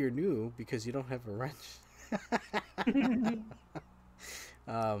know you're new because you don't have a wrench.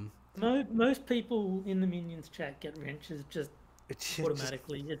 Most people in the Minions chat get wrenches just It's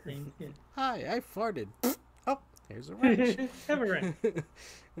automatically, it seems. Yeah. Hi, I farted. Oh, here's a wrench. Have a wrench.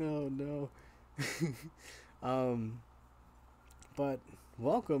 Oh no. But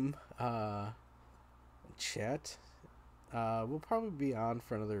welcome, chat. We'll probably be on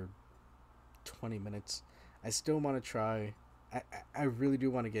for another 20 minutes. I still want to try. I really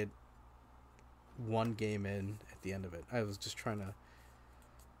do want to get one game in at the end of it. I was just trying to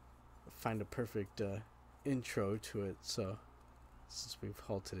find a perfect intro to it, so since we've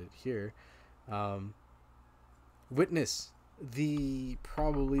halted it here, witness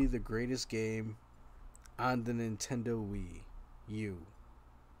probably the greatest game on the Nintendo Wii U.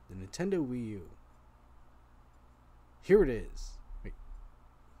 The Nintendo Wii U. Here it is. Wait.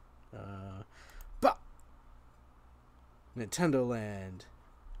 Bah! Nintendo Land.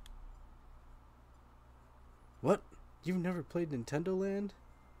 What? You've never played Nintendo Land?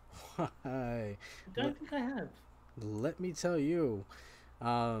 Why? I don't think I have. Let me tell you.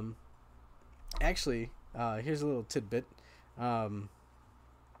 Actually, here's a little tidbit.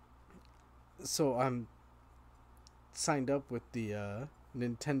 So I'm signed up with the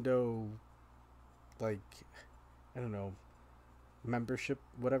Nintendo, like, I don't know, membership,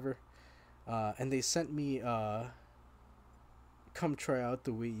 whatever. And they sent me come try out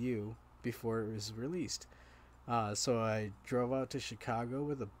the Wii U before it was released. So I drove out to Chicago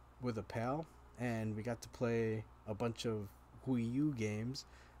with a pal, and we got to play a bunch of Wii U games.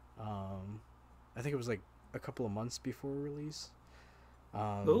 I think it was like a couple of months before release.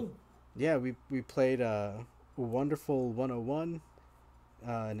 Cool. Yeah, we played Wonderful 101,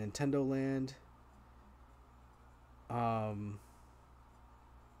 Nintendo Land,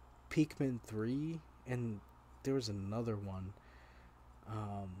 Pikmin 3, and there was another one.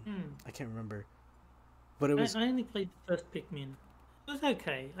 I can't remember. But it was. I only played the first Pikmin. It was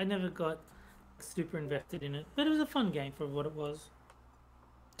okay. I never got super invested in it, but it was a fun game for what it was.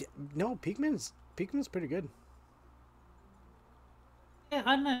 No, Pikmin's pretty good. Yeah,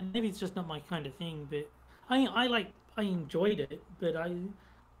 I don't know. Maybe it's just not my kind of thing, but I enjoyed it, but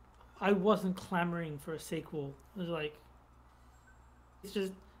I wasn't clamoring for a sequel. It was like, it's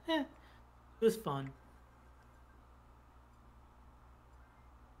just, it was fun.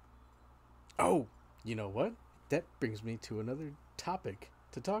 Oh, you know what? That brings me to another topic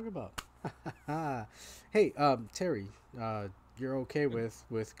to talk about. Hey, Terry, you're okay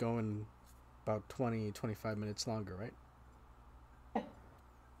with going about 20-25 minutes longer, right?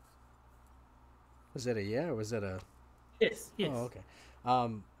 Was that a yeah or was that a... Yes. Oh, okay.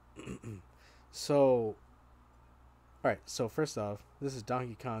 So, alright, so first off, this is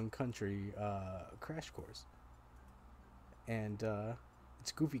Donkey Kong Country Crash Course. And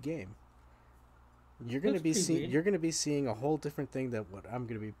it's a goofy game. You're gonna be seeing a whole different thing than what I'm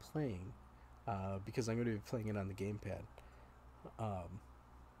gonna be playing, because I'm gonna be playing it on the gamepad,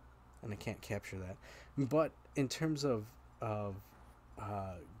 and I can't capture that. But in terms of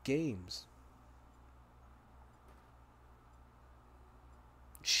games,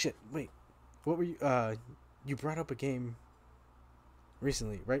 shit. Wait, what were you? You brought up a game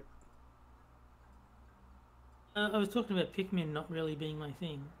recently, right? I was talking about Pikmin not really being my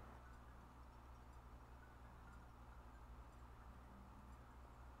thing.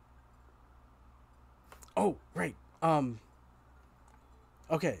 Oh, right.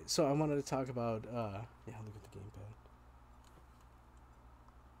 Okay, so I wanted to talk about yeah, look at the gamepad.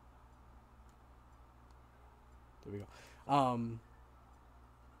 There we go.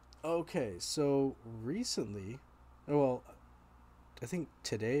 Okay, so recently, well, I think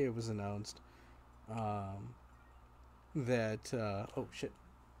today it was announced that oh shit.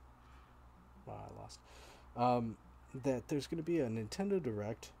 Wow, I lost. That there's going to be a Nintendo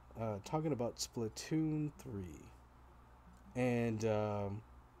Direct talking about Splatoon 3. And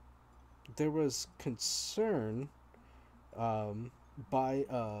there was concern by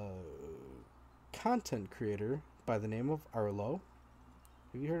a content creator by the name of Arlo.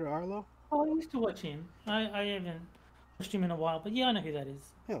 Have you heard of Arlo? Oh, I used to watch him. I haven't watched him in a while, but yeah, I know who that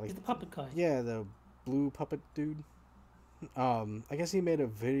is. Yeah, like, he's the puppet guy. Yeah, the blue puppet dude. I guess he made a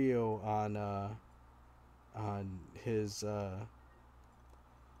video on his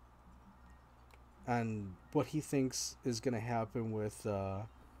on what he thinks is going to happen with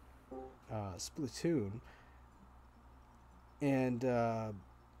Splatoon, and I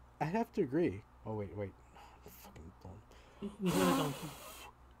have to agree. Oh wait, I'm fucking blown. We heard a donkey.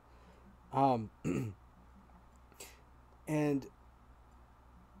 And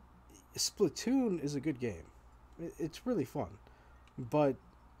Splatoon is a good game. It's really fun. But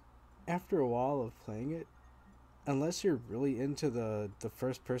after a while of playing it, unless you're really into the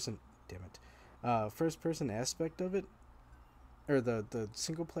first person, first person aspect of it, or the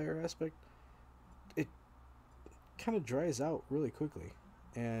single player aspect, it kind of dries out really quickly.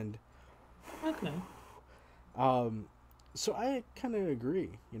 And Okay. so I kind of agree.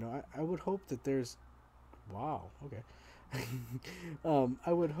 You know, I would hope that there's, wow, okay.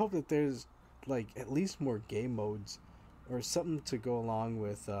 I would hope that there's like at least more game modes or something to go along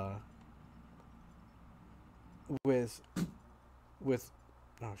with with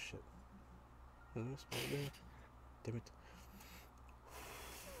oh shit. Damn it.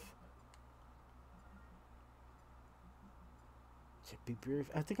 Be brief.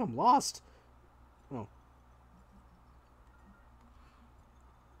 I think I'm lost. Oh.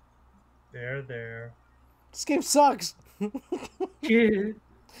 There. This game sucks. Yeah.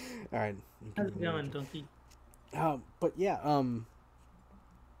 All right. How's it going, Donkey? But yeah,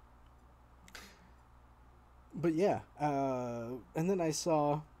 and then I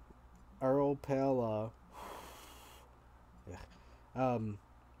saw our old pal,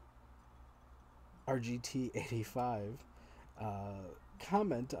 RGT85,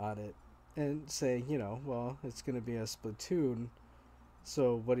 comment on it and say, you know, well, it's gonna be a Splatoon,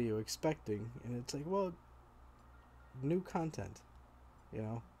 so what are you expecting? And it's like, well, new content, you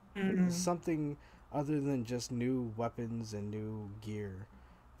know, something other than just new weapons and new gear,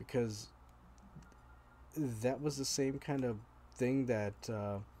 because that was the same kind of thing that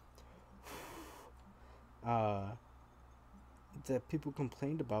that people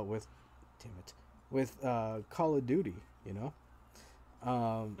complained about with, Call of Duty, you know.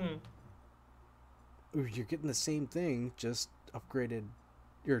 You're getting the same thing, just upgraded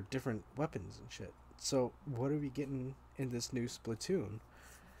your different weapons and shit. So what are we getting in this new Splatoon?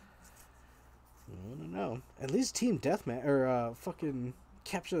 I don't know. At least Team Deathmatch or fucking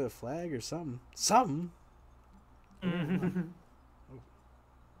capture the flag or something. Something. But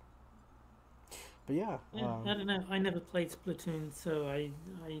yeah. I don't know. I never played Splatoon, so I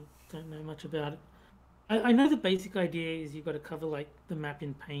don't know much about it. I know the basic idea is you've got to cover like the map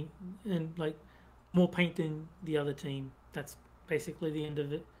in paint and like more paint than the other team. That's basically the end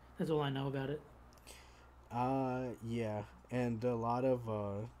of it. That's all I know about it. Yeah, and a lot of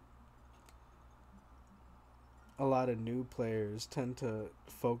new players tend to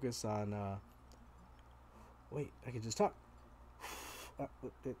focus on wait, I can just talk.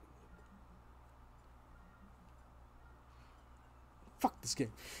 Fuck this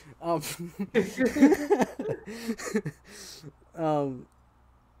game. A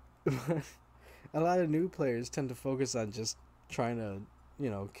lot of new players tend to focus on just trying to, you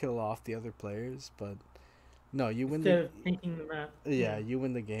know, kill off the other players, but no, you win Instead of inking the map. Yeah, you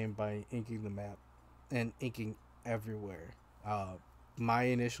win the game by inking the map and inking everywhere. My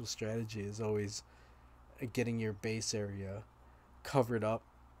initial strategy is always getting your base area covered up,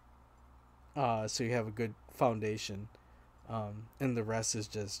 so you have a good foundation, and the rest is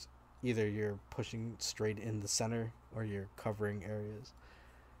just either you're pushing straight in the center or you're covering areas.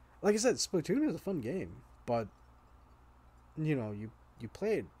 Like I said, Splatoon is a fun game, but you know, you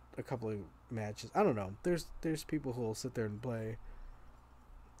played a couple of matches. I don't know. There's people who will sit there and play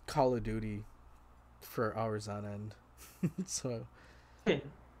Call of Duty for hours on end. So yeah.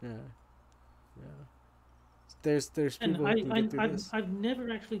 There's people who can get through this. I've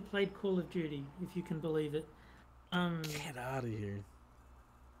never actually played Call of Duty, if you can believe it. Get out of here.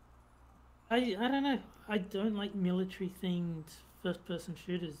 I don't know. I don't like military themed first person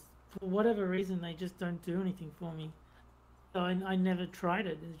shooters. For whatever reason, they just don't do anything for me. So I never tried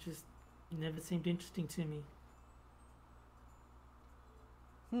it. It never seemed interesting to me.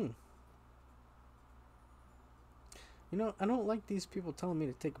 You know, I don't like these people telling me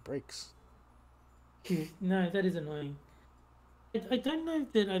to take breaks. No, that is annoying. I don't know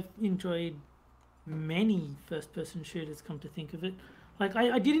that I've enjoyed many first-person shooters, come to think of it. Like,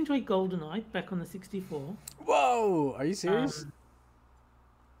 I did enjoy GoldenEye back on the 64. Whoa! Are you serious?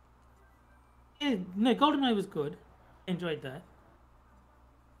 Yeah, no, GoldenEye was good. I enjoyed that.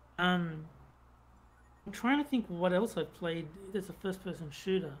 I'm trying to think what else I've played that's a first-person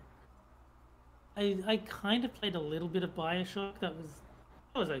shooter. I kind of played a little bit of BioShock. That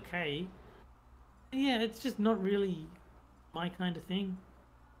was okay. Yeah, it's just not really my kind of thing.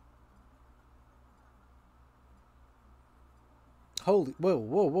 Holy,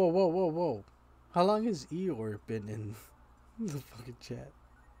 whoa. How long has Eeyore been in the fucking chat?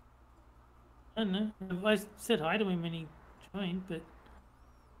 I don't know. I said hi to him when he joined, but...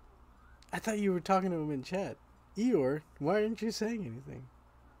 I thought you were talking to him in chat. Eeyore, why aren't you saying anything?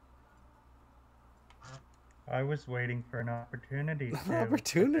 I was waiting for an opportunity An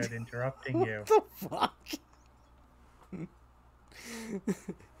opportunity? without interrupting you. What the fuck?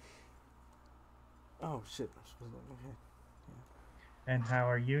 Oh shit! I'm supposed to. Okay. And how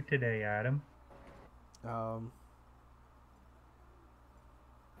are you today, Adam? I'm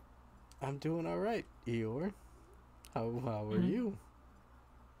doing all right, Eeyore. How are you?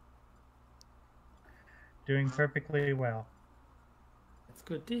 Doing perfectly well. That's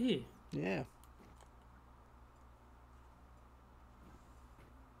good to hear. Yeah.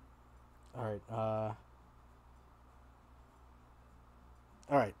 All right. All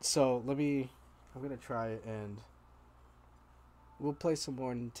right. So I'm gonna try it, and we'll play some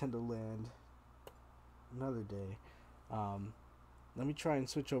more Nintendo Land another day. Let me try and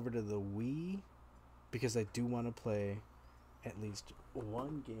switch over to the Wii because I do want to play at least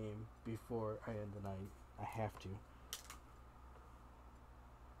one game before I end the night. I have to.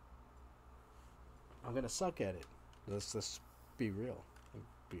 I'm gonna suck at it. Let's be real. I'll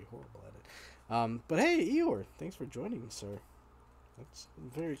be horrible at it. But hey, Eeyore, thanks for joining me, sir. That's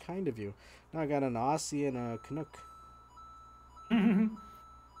very kind of you. Now I got an Aussie and a Canuck. I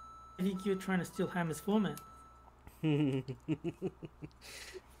think you're trying to steal Hammer's format.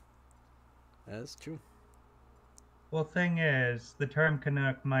 That's true. Well, thing is, the term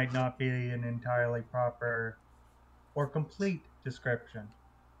Canuck might not be an entirely proper or complete description.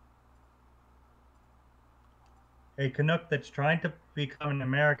 A Canuck that's trying to become an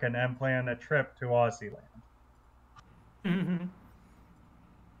American and plan a trip to Aussie land.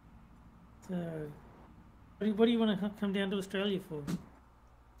 So, what do you want to come down to Australia for?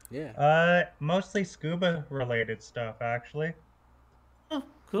 Yeah. Mostly scuba related stuff, actually. Oh,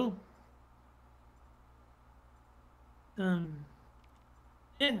 cool.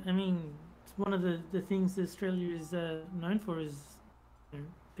 Yeah, I mean, it's one of the things that Australia is known for is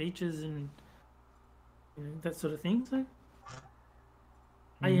beaches and that sort of thing. So,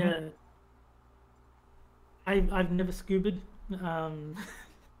 I've never scubaed.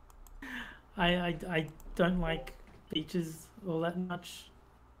 I don't like beaches all that much.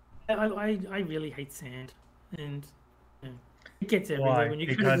 I really hate sand, and it gets everywhere. Why? When you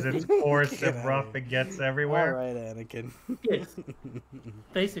Because it's coarse and rough, it gets everywhere. All right, Anakin. Yes,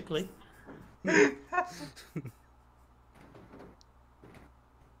 basically.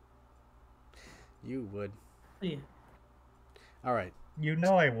 You would. Yeah. All right. You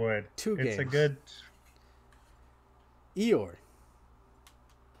know I would. Two games. It's a good. Eeyore.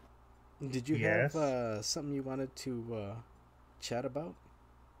 Did you Yes? have something you wanted to chat about?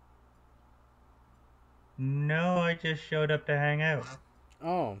 No, I just showed up to hang out.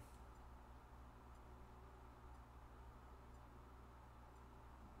 Oh.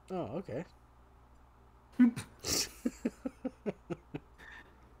 Oh, okay.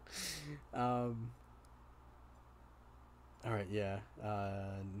 All right, yeah.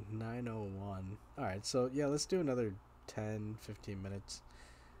 9:01. All right, so yeah, let's do another 10, 15 minutes.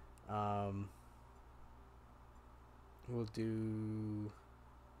 We'll do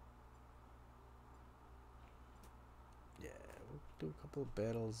a couple of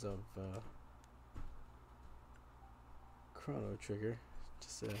battles of Chrono Trigger,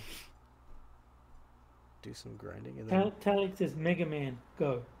 just to do some grinding, and then Talik says Mega Man,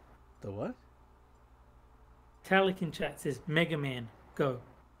 go. the what? Talik in chat says Mega Man, go.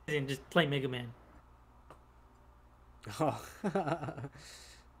 And just play Mega Man. Oh.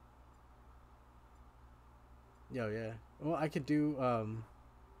 Yo, yeah. Well, I could do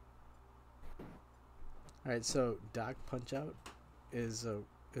Alright, so Doc Punch Out is a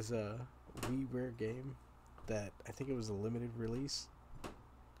WiiWare game that I think it was a limited release.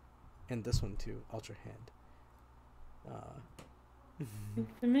 And this one too, Ultra Hand.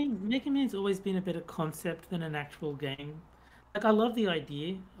 For me, Mega Man's always been a better concept than an actual game. Like, I love the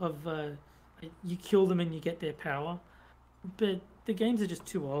idea of you kill them and you get their power, but the games are just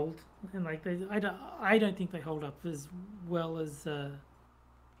too old, and like I don't think they hold up as well as the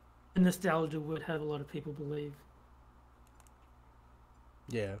nostalgia would have a lot of people believe.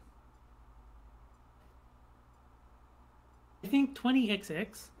 Yeah. I think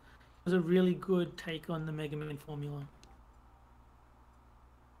 20XX was a really good take on the Mega Man formula.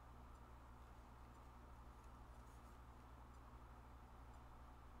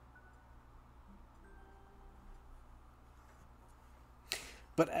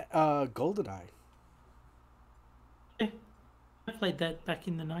 But GoldenEye. Yeah, I played that back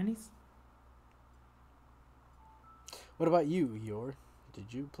in the 90s. What about you, Eeyore?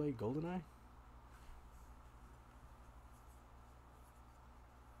 Did you play GoldenEye?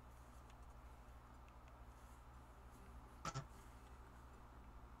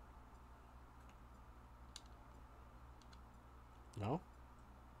 No?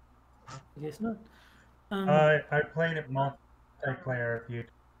 I guess not. I played it multiplayer a few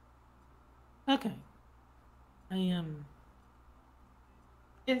times. Okay.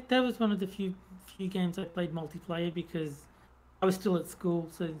 Yeah, that was one of the few games I played multiplayer because I was still at school,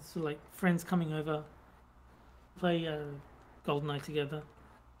 so it's like friends coming over, play GoldenEye together.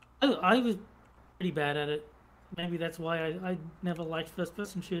 I was pretty bad at it. Maybe that's why I never liked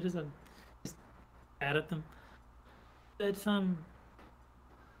first-person shooters. I'm just bad at them. But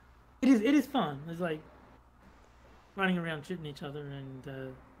it is fun. It's like running around shooting each other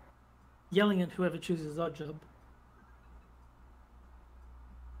and yelling at whoever chooses odd job.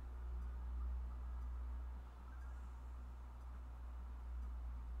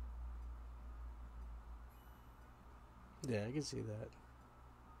 Yeah, I can see that.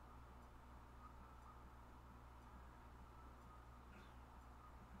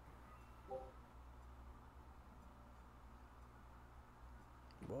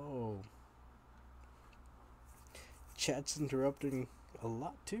 Whoa. Chat's interrupting a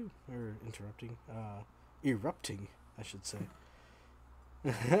lot too. Or interrupting. Erupting, I should say.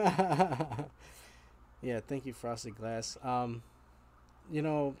 Yeah, thank you, Frosted Glass. You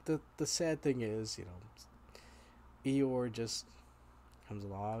know, the sad thing is, you know, Eeyore just comes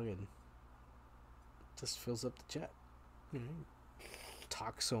along and just fills up the chat. You know,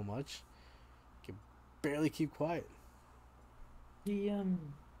 talks so much, can barely keep quiet. The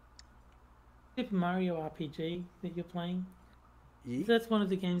Super Mario RPG that you're playing, Ye? that's one of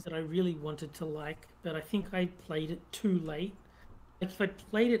the games that I really wanted to like, but I think I played it too late. Like if I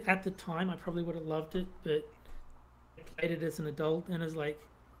played it at the time, I probably would have loved it, but I played it as an adult and it's like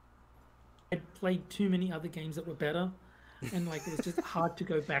I'd played too many other games that were better, and like it was just hard to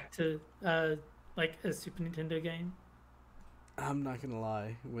go back to like a Super Nintendo game. I'm not gonna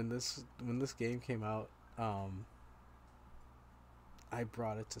lie. When this game came out, I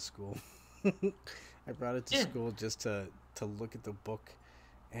brought it to school. I brought it to school just to look at the book,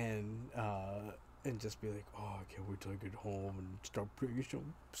 and just be like, oh, I can't wait till I get home and start playing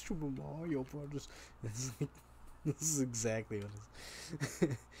some Super Mario Brothers. It's like, this is exactly what it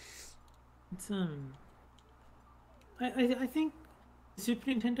is. It's I think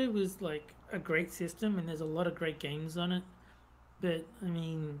Super Nintendo was like a great system and there's a lot of great games on it. But I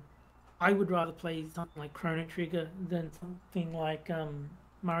mean, I would rather play something like Chrono Trigger than something like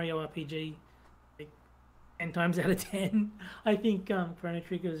Mario RPG. Like 10 times out of 10. I think Chrono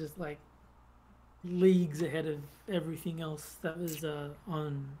Trigger is just like leagues ahead of everything else that was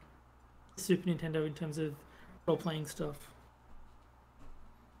on Super Nintendo in terms of role playing stuff.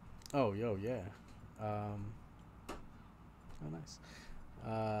 Oh, yeah. Oh, nice.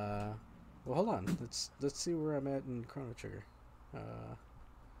 Well, hold on. Let's see where I'm at in Chrono Trigger. Well,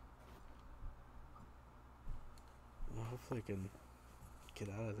 hopefully I can get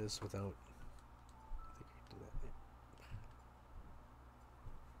out of this without. I think I can do that.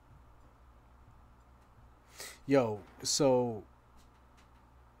 Yeah. Yo, so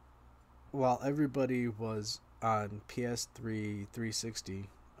while everybody was on PS3 360,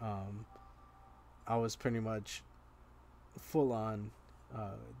 I was pretty much full on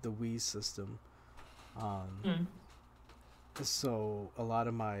the Wii system. So a lot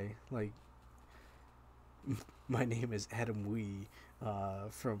of my my name is Adam Wee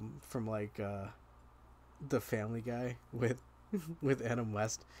from like the Family Guy with Adam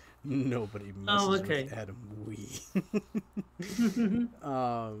West. Nobody messes with Adam Wee.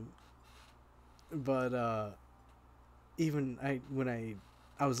 But even when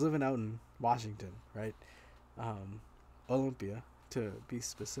I was living out in Washington, right? Olympia, to be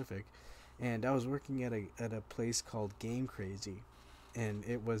specific. And I was working at a place called Game Crazy. And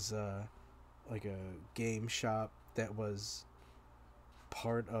it was like a game shop that was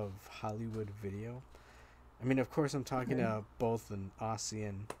part of Hollywood Video. I mean, of course, I'm talking to both an Aussie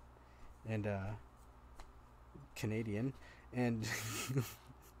and Canadian. And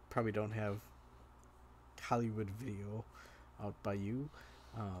probably don't have Hollywood Video out by you.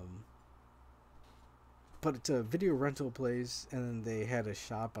 But it's a video rental place, and then they had a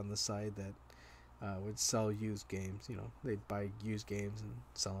shop on the side that would sell used games. You know, they'd buy used games and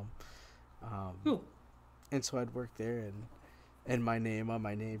sell them. Cool. And so I'd work there, and my name on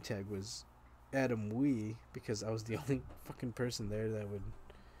my name tag was Adam Wee, because I was the only fucking person there that would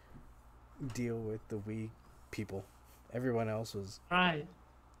deal with the Wii people. Everyone else was... Right.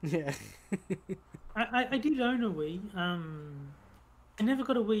 Yeah. I did own a Wii. I never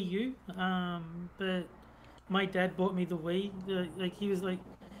got a Wii U, but my dad bought me the Wii. Like, he was like,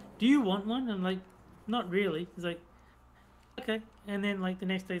 do you want one? And I'm like, not really. He's like, okay. And then like the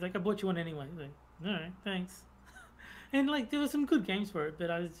next day, he's like, I bought you one anyway. He's like, all right, thanks. And like there were some good games for it,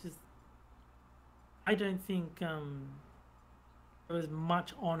 but I don't think there was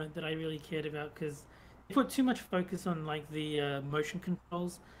much on it that I really cared about because they put too much focus on like the motion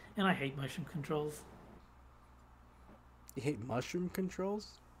controls, and I hate motion controls. You hate mushroom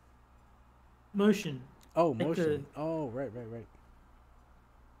controls? Motion. Oh, Like motion. Oh, right.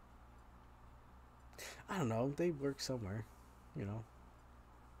 I don't know. They work somewhere, you know.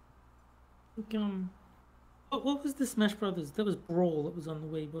 What was the Smash Brothers? That was Brawl that was on the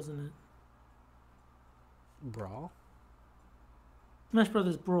Wii, wasn't it? Brawl? Smash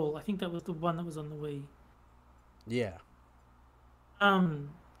Brothers Brawl. I think that was the one that was on the Wii. Yeah.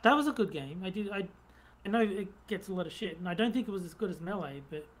 That was a good game. I know it gets a lot of shit, and I don't think it was as good as Melee,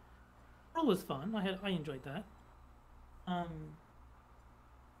 but Brawl was fun. I enjoyed that.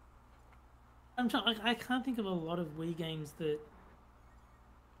 I can't think of a lot of Wii games that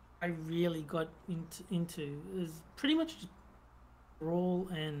I really got into. It was pretty much just Brawl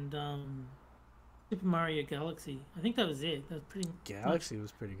and Super Mario Galaxy. I think that was it. That was pretty. Galaxy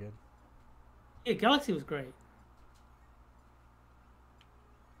was pretty good. Yeah, Galaxy was great.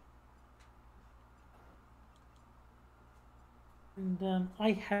 And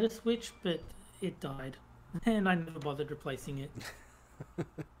I had a Switch, but it died, and I never bothered replacing it.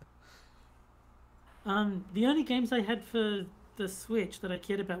 The only games I had for the Switch that I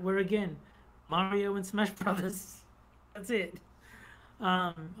cared about were again Mario and Smash Brothers. That's it.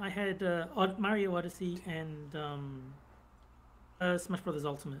 I had Mario Odyssey and Smash Brothers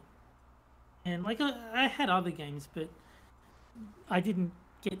Ultimate, and like I had other games, but I didn't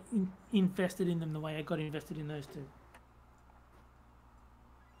get invested in them the way I got invested in those two.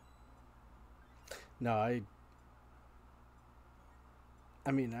 No, I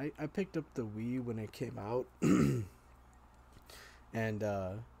mean, I picked up the Wii when it came out, and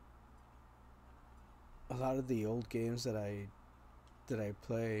a lot of the old games that I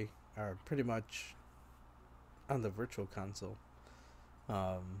play are pretty much on the Virtual Console.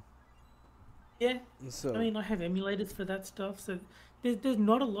 Yeah. So I mean, I have emulators for that stuff, so there's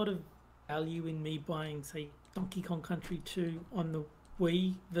not a lot of value in me buying, say, Donkey Kong Country 2 on the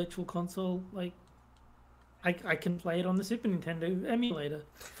Wii Virtual Console. Like, I can play it on the Super Nintendo emulator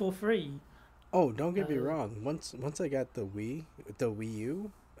for free. Oh, don't get me wrong. Once I got the Wii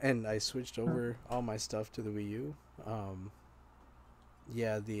U, and I switched over all my stuff to the Wii U,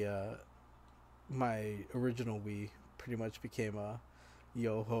 yeah, my original Wii pretty much became a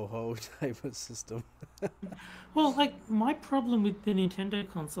yo ho ho type of system. Well, like, my problem with the Nintendo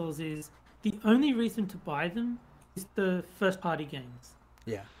consoles is the only reason to buy them is the first party games.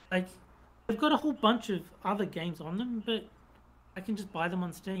 Yeah. Like, they've got a whole bunch of other games on them, but I can just buy them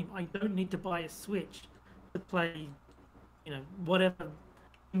on Steam. I don't need to buy a Switch to play, you know, whatever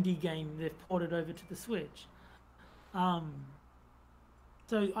indie game they've ported over to the Switch. So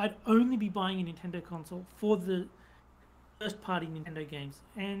I'd only be buying a Nintendo console for the first-party Nintendo games.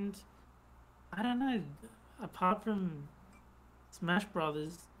 And I don't know, apart from Smash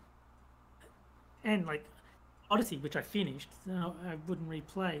Brothers and like Odyssey, which I finished, so I wouldn't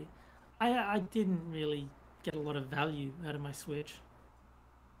replay. I didn't really get a lot of value out of my Switch.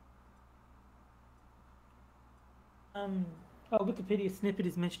 Wikipedia snippet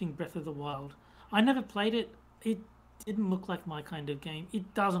is mentioning Breath of the Wild. I never played it. It didn't look like my kind of game.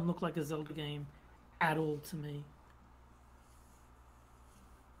 It doesn't look like a Zelda game at all to me.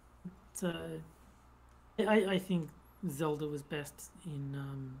 So I think Zelda was best in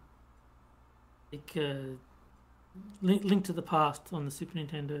Link to the Past on the Super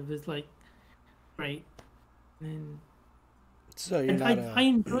Nintendo. It was like great. And so I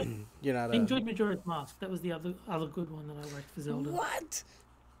enjoyed you're not I enjoyed Majora's Mask. That was the other good one that I liked for Zelda. What?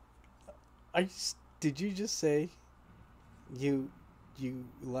 Did you just say you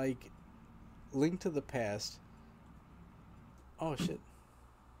like Link to the Past? Oh shit.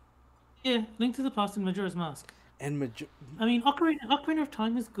 Yeah, Link to the Past and Majora's Mask. And I mean, Ocarina of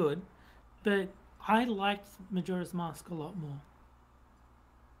Time is good, but I liked Majora's Mask a lot more.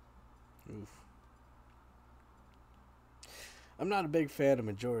 Oof. I'm not a big fan of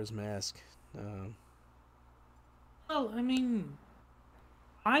Majora's Mask. Well, I mean,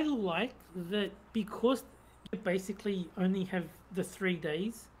 I like that because you basically only have the 3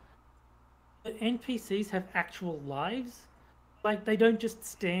 days, the NPCs have actual lives. Like, they don't just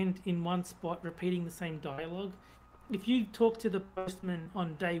stand in one spot repeating the same dialogue. If you talk to the postman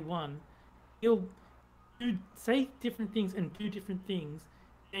on day 1, he'll say different things and do different things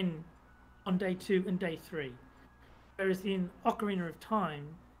than on day 2 and day 3. Whereas in Ocarina of Time,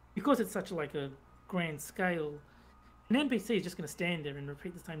 because it's such like a grand scale, an NPC is just going to stand there and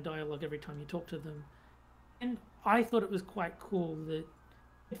repeat the same dialogue every time you talk to them. And I thought it was quite cool that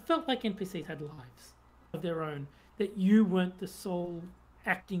it felt like NPCs had lives of their own, that you weren't the sole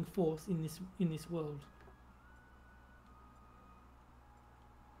acting force in this world.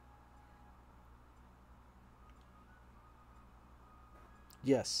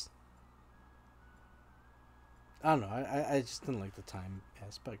 Yes. I don't know. I just didn't like the time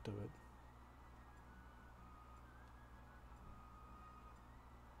aspect of it.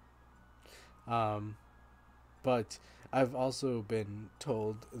 But I've also been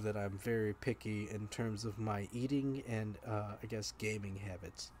told that I'm very picky in terms of my eating and I guess gaming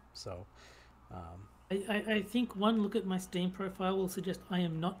habits. So I think one look at my Steam profile will suggest I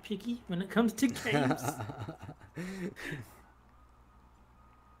am not picky when it comes to games.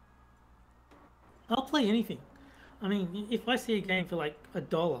 I'll play anything. I mean, if I see a game for like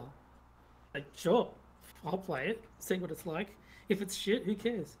 $1, like sure, I'll play it, see what it's like. If it's shit, who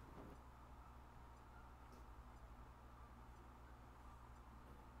cares?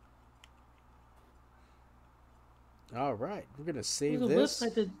 All right, we're gonna save There was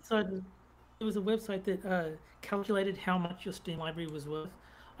this. There was a website that calculated how much your Steam library was worth.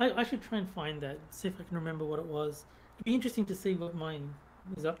 I should try and find that, see if I can remember what it was. It'd be interesting to see what mine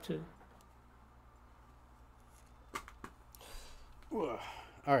is up to. All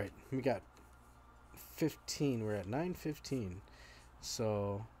right, we got 15. We're at 9:15.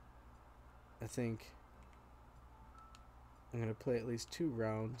 So I think I'm gonna play at least 2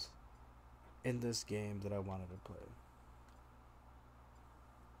 rounds in this game that I wanted to play,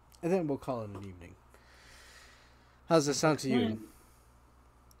 and then we'll call it an evening. How's that sound to you?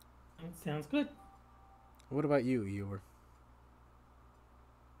 It sounds good. What about you, Eeyore?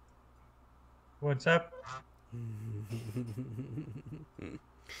 What's up?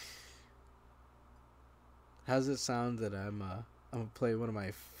 How's it sound that I'm gonna play one of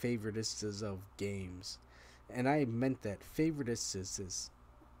my favoritistas of games, and I meant that favoritistas.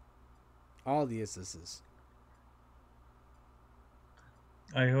 All the isses.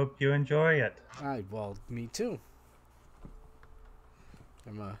 I hope you enjoy it. Well, me too.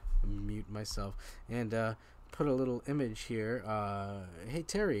 I'm gonna mute myself and put a little image here. Hey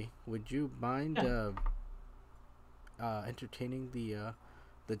Terry, would you mind entertaining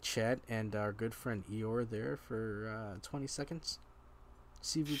the chat and our good friend Eeyore there for 20 seconds?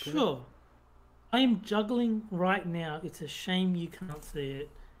 Sure. I am juggling right now. It's a shame you can't see it.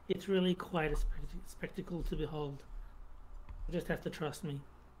 It's really quite a spectacle to behold. You just have to trust me.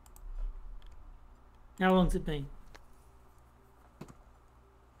 How long's it been?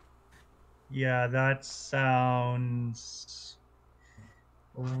 Yeah, that sounds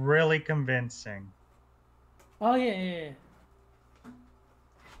really convincing. Oh, yeah.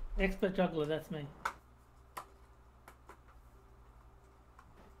 Expert juggler, that's me.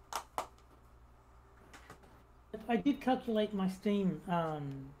 I did calculate my Steam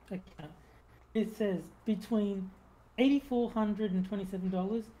account. It says between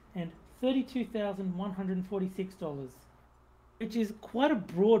 $8,427 and $32,146, which is quite a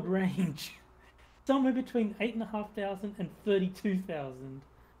broad range. Somewhere between $8,500 and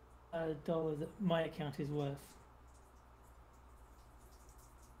 $32,000 that my account is worth.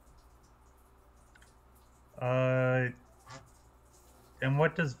 And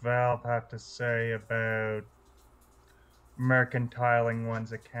what does Valve have to say about mercantiling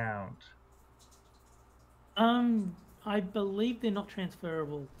one's account? I believe they're not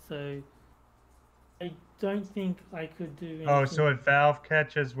transferable, so I don't think I could do anything. Oh, so if Valve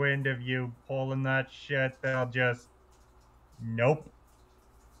catches wind of you pulling that shit, they'll just... Nope.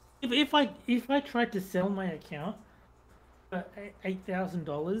 If I tried to sell my account for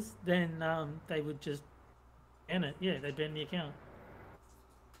 $8,000, then they would just ban it. Yeah, they'd ban the account.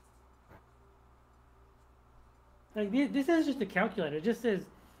 Like this is just a calculator. It just says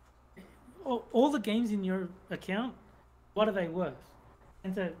all the games in your account, what are they worth?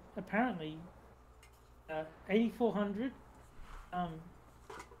 And so apparently, 8,400. I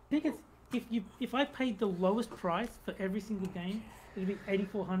think it's if I paid the lowest price for every single game, it'd be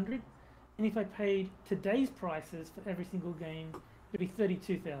 8,400, and if I paid today's prices for every single game, it'd be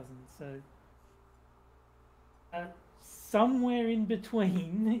 32,000. So somewhere in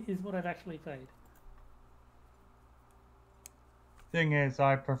between is what I've actually paid. Thing is,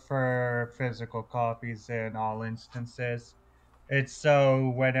 I prefer physical copies in all instances. It's so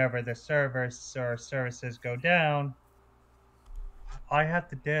whenever the servers or services go down, I have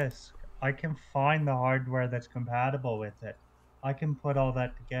the disc. I can find the hardware that's compatible with it. I can put all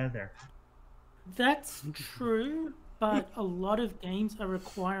that together. That's true, but a lot of games are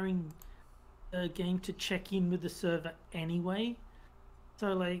requiring the game to check in with the server anyway.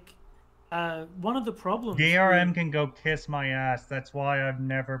 So, like, One of the problems. DRM can go kiss my ass. That's why I'm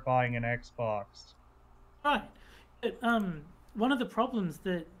never buying an Xbox. Right. But, one of the problems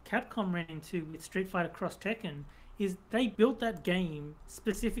that Capcom ran into with Street Fighter Cross Tekken is they built that game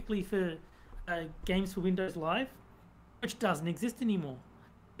specifically for games for Windows Live, which doesn't exist anymore.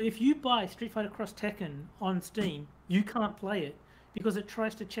 If you buy Street Fighter Cross Tekken on Steam, you can't play it because it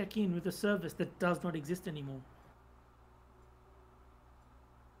tries to check in with a service that does not exist anymore.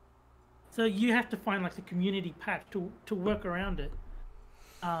 So you have to find like the community patch to work around it.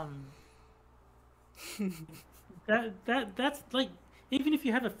 That's like, even if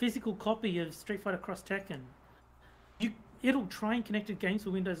you have a physical copy of Street Fighter Cross Tekken, it'll try and connect to games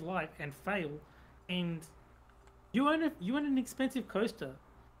for Windows Live and fail, and you own an expensive coaster,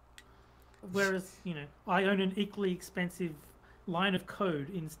 whereas I own an equally expensive line of code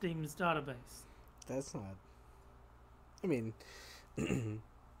in Steam's database. That's not. I mean,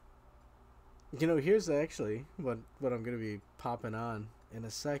 here's actually what I'm gonna be popping on in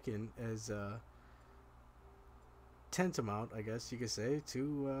a second is tantamount, I guess you could say,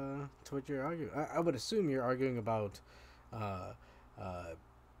 to what you're arguing. I would assume you're arguing about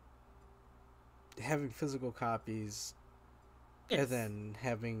having physical copies, Yes. and then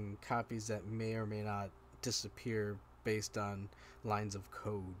having copies that may or may not disappear based on lines of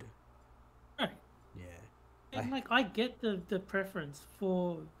code. Right. Yeah. And I get the preference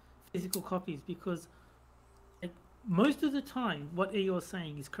for physical copies because most of the time what Eeyore's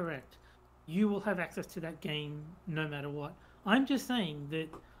saying is correct. You will have access to that game no matter what. I'm just saying that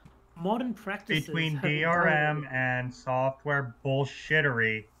modern practices Between have DRM evolved. and software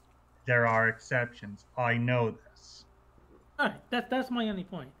bullshittery, there are exceptions. I know this. Right, that's my only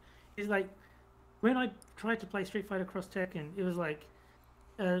point. Is like when I tried to play Street Fighter Cross Tekken, it was like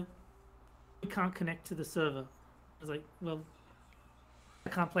we can't connect to the server. I was like, well, I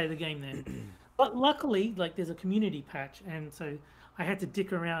can't play the game then. But luckily, there's a community patch, and so I had to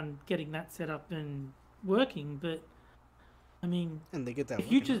dick around getting that set up and working. But I mean, And they get that.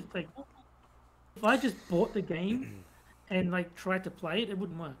 if you just if I just bought the game and tried to play it, it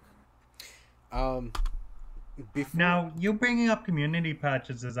wouldn't work. Now, you bringing up community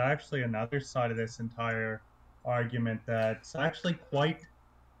patches is actually another side of this entire argument that's actually quite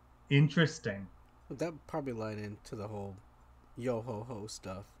interesting. That probably line into the whole yo ho ho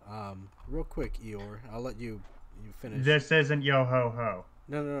stuff. Real quick, Eeyore, I'll let you finish. This isn't yo ho ho.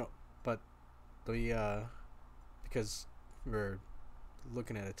 No. But the because we're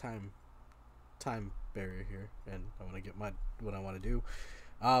looking at a time barrier here, and I want to get what I want to do.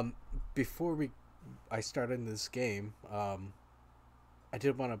 Before I started this game, I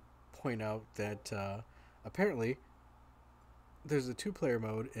did want to point out that apparently there's a 2-player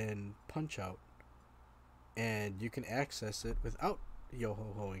mode in Punch-Out, and you can access it without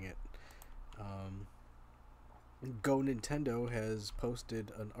yo-ho-hoing it. Go Nintendo has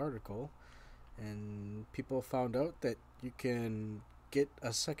posted an article, and people found out that you can get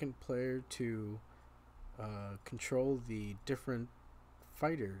a second player to control the different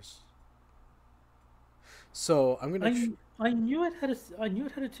fighters. So I'm gonna. I knew it had a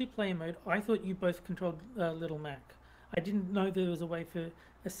 2-player mode. I thought you both controlled Little Mac. I didn't know there was a way for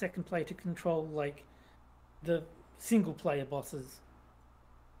a second player to control the single player bosses.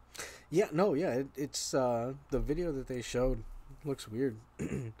 Yeah, it's the video that they showed looks weird.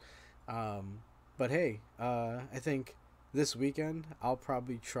 But hey, I think this weekend I'll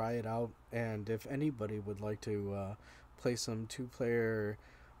probably try it out, and if anybody would like to play some 2-player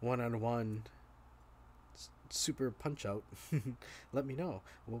 1-on-1 Super Punch-Out, let me know.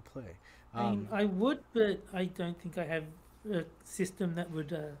 We'll play. I would, but I don't think I have a system that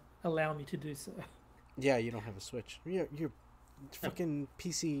would allow me to do so. Yeah, you don't have a Switch. You're fucking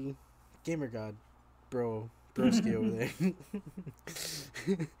PC gamer god, broski over there.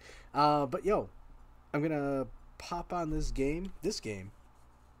 But yo, I'm gonna pop on this game. This game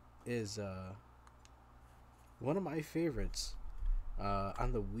is one of my favorites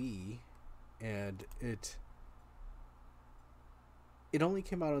on the Wii, and it only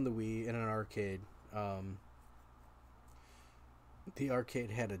came out on the Wii in an arcade. The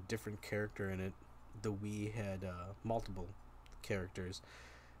arcade had a different character in it. The Wii had multiple characters.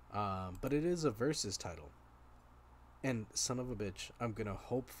 But it is a versus title. And son of a bitch, I'm going to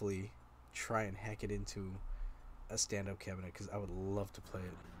hopefully try and hack it into a stand-up cabinet because I would love to play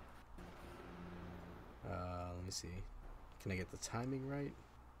it. Let me see. Can I get the timing right?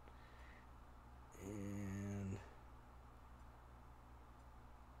 And...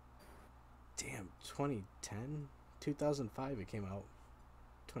 damn, 2010? 2005 it came out.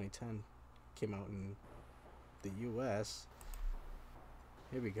 2010 came out in the US.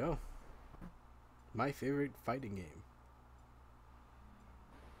 Here we go. my favorite fighting game.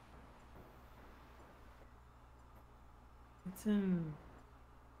 It's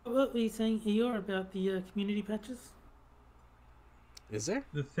what were you saying, Eeyore, about the community patches? Is there?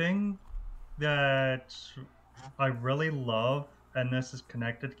 The thing that I really love, and this is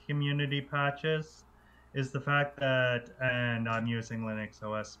connected to community patches, is the fact that, and I'm using Linux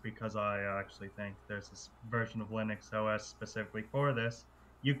OS because I actually think there's this version of Linux OS specifically for this,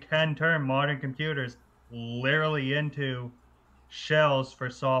 you can turn modern computers literally into shells for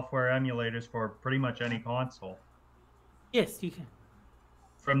software emulators for pretty much any console. Yes, you can.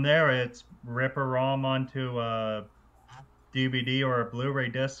 From there, it's rip a ROM onto a DVD or a Blu-ray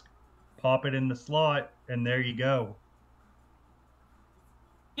disc, pop it in the slot, and there you go.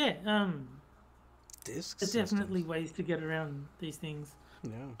 Yeah, Disc there's systems. definitely ways to get around these things.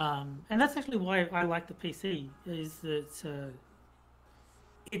 Yeah. And that's actually why I like the PC, is that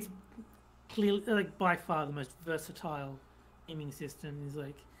it's clearly, like, by far the most versatile gaming system. Is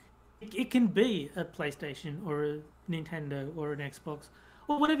like, it can be a PlayStation or a Nintendo or an Xbox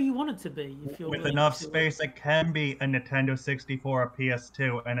or whatever you want it to be. If you're With willing enough to, space, it can be a Nintendo 64, a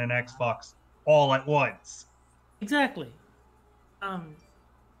PS2, and an Xbox all at once. Exactly.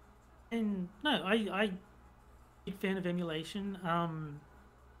 And no, I big fan of emulation.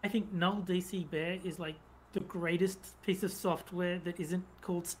 I think Null DC Bear is like the greatest piece of software that isn't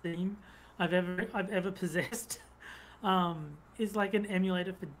called Steam I've ever possessed. Is like an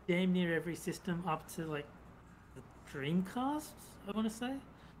emulator for damn near every system up to like the Dreamcast, I want to say.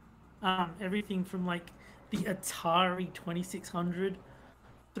 Everything from like the Atari 2600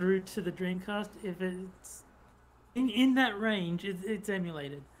 through to the Dreamcast. If it's in that range, it's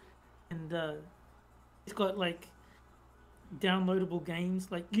emulated, and it's got like downloadable games.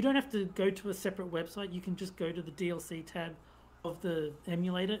 Like, you don't have to go to a separate website. You can just go to the DLC tab of the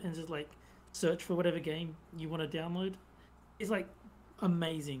emulator and just like search for whatever game you want to download. It's like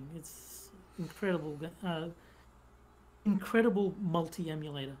amazing. It's incredible. Incredible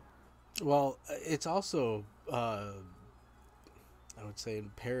multi-emulator. Well, it's also, I would say,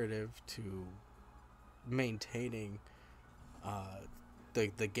 imperative to maintaining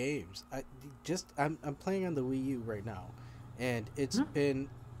the games. I'm playing on the Wii U right now, and it's been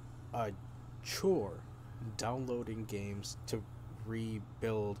a chore downloading games to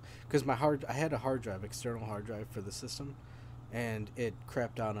rebuild, because I had a hard drive, external hard drive for the system, and it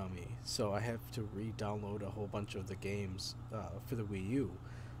crapped out on me, so I have to re-download a whole bunch of the games for the Wii U.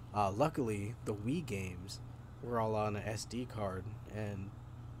 Luckily, the Wii games were all on an SD card, and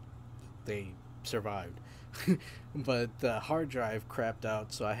they survived. But the hard drive crapped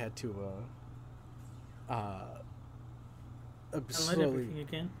out, so I had to slowly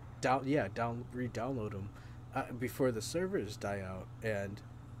again. re-download them before the servers die out, and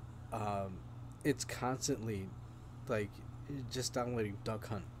it's constantly like just downloading Duck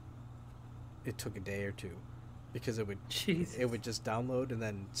Hunt. It took a day or two because it would just download and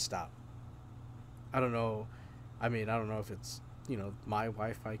then stop. I don't know. I mean, I don't know if it's, my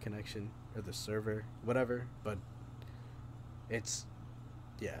Wi-Fi connection or the server, whatever, but it's,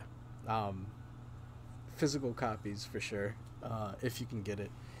 yeah. Physical copies for sure, if you can get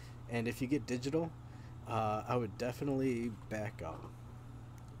it. And if you get digital, I would definitely back up.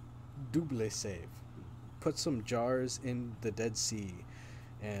 Double save. Put some jars in the Dead Sea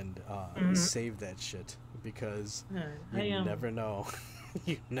and save that shit, because you never know.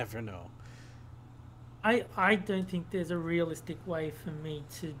 You never know. I don't think there's a realistic way for me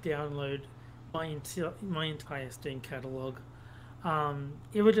to download my entire Steam catalog.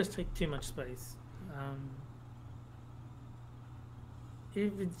 It would just take too much space.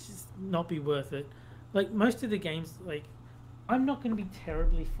 It would just not be worth it. Like, most of the games, like, I'm not going to be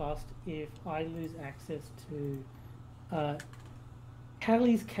terribly fussed if I lose access to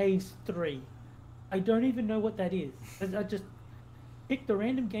Callie's Caves 3. I don't even know what that is. I just picked a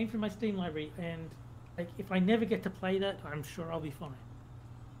random game from my Steam library, and like, if I never get to play that, I'm sure I'll be fine.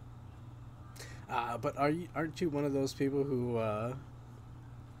 But aren't you one of those people who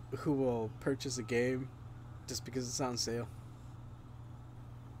will purchase a game just because it's on sale?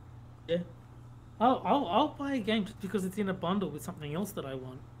 Yeah. I'll buy a game just because it's in a bundle with something else that I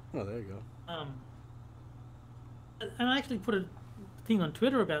want. Oh, there you go. And I actually put a thing on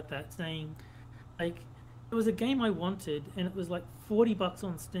Twitter about that, saying, like, it was a game I wanted, and it was like $40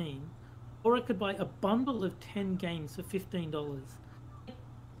 on Steam, or I could buy a bundle of 10 games for $15.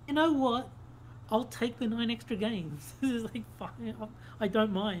 You know what? I'll take the 9 extra games. It's like, fine, I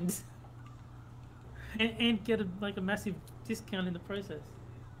don't mind, and get a massive discount in the process.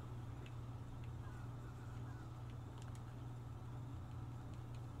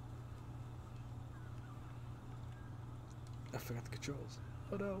 I forgot the controls.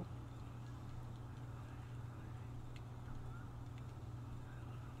 Oh no.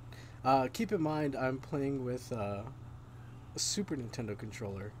 Keep in mind, I'm playing with a Super Nintendo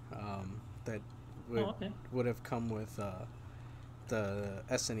controller that would have come with the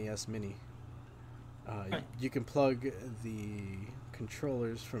SNES Mini. You can plug the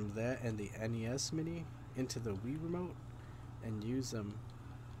controllers from that and the NES Mini into the Wii remote and use them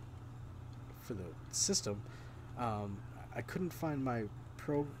for the system. I couldn't find my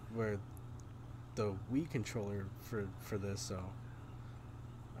the Wii controller for this, so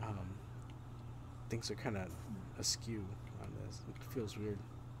things are kind of askew on this. It feels weird.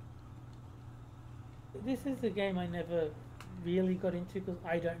 This is a game I never really got into because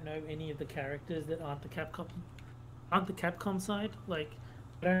I don't know any of the characters that aren't the Capcom side. Like,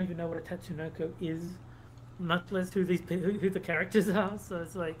 I don't even know what a Tatsunoko is, much less who the characters are. So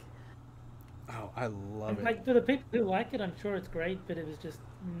it's like, oh, I love it. Like, for the people who like it, I'm sure it's great, but it was just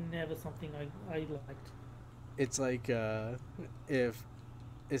never something I liked. It's like if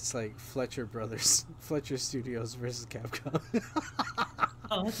it's like Fletcher Studios versus Capcom.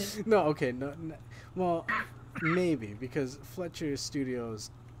 Oh, okay. No, okay, no, well, maybe because Fletcher Studios,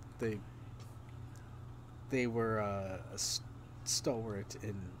 they were a stalwart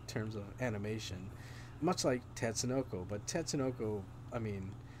in terms of animation, much like Tatsunoko. But Tatsunoko, I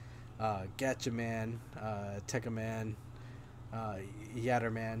mean, Gatchaman, Tekkaman,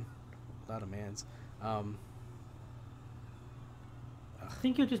 Yatterman, a lot of mans. I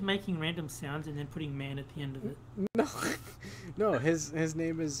think you're just making random sounds and then putting man at the end of it. No, no. His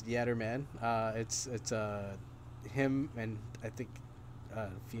name is Yatterman. It's him and I think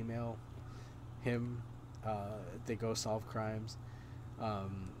female him. They go solve crimes.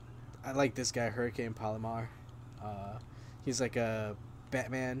 I like this guy, Hurricane Palomar. He's like a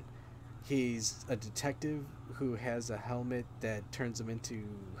Batman. He's a detective who has a helmet that turns him into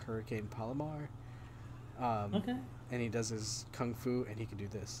Hurricane Palomar. Okay. And he does his kung fu, and he can do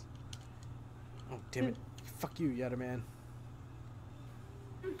this. Oh, damn it. Fuck you, Yatterman.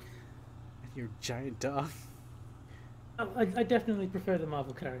 And your giant dog. Oh, I definitely prefer the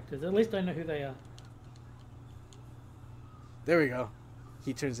Marvel characters. At least I know who they are. There we go.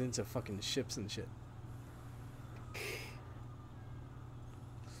 He turns into fucking ships and shit.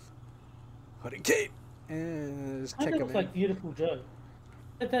 Hurricane! And there's That looks Tekkaman. like Beautiful Joe.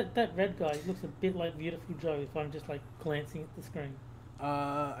 That red guy looks a bit like Beautiful Joe if I'm just like glancing at the screen.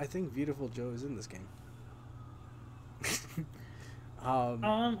 I think Beautiful Joe is in this game. I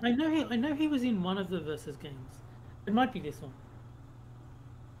know he was in one of the Versus games. It might be this one.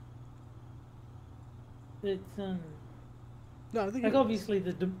 It's No, I think like obviously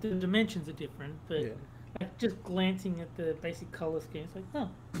the dimensions are different, but yeah. like just glancing at the basic color scheme, it's like, oh.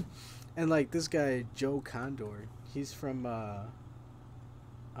 And like this guy Joe Condor, he's from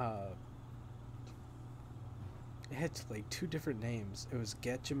it had like two different names. It was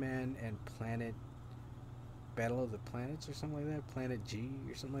Gatchaman and Planet Battle of the Planets or something like that. Planet G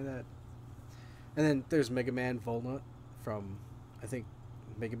or something like that. And then there's Mega Man Volnut from I think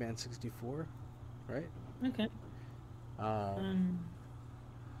Mega Man 64, right? Okay.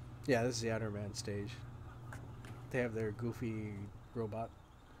 Yeah, this is the Outer Man stage. They have their goofy robot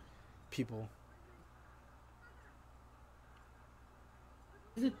people.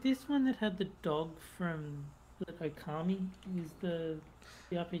 Is it this one that had the dog from Okami? Is the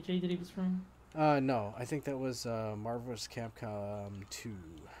RPG that he was from? No, I think that was Marvel's Capcom 2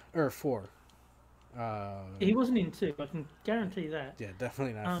 or 4. He wasn't in 2. I can guarantee that. Yeah,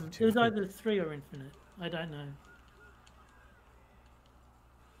 definitely not. It was either 3 or Infinite. I don't know.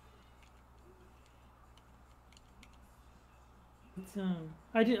 It's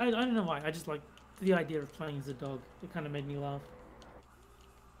I don't know why. I just like the idea of playing as a dog. It kind of made me laugh.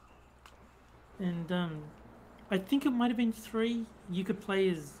 And I think it might have been 3. You could play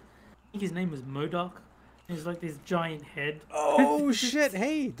as, I think his name was MODOK. He's like this giant head. Oh shit!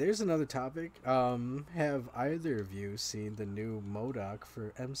 Hey, there's another topic. Have either of you seen the new MODOK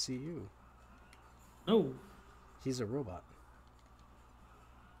for MCU? No. He's a robot.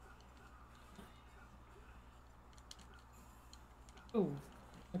 Oh,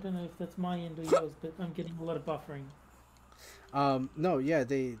 I don't know if that's my end or yours, but I'm getting a lot of buffering. No, yeah,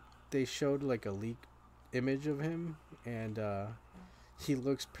 they showed like a leaked image of him, and he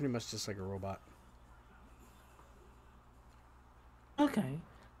looks pretty much just like a robot. Okay.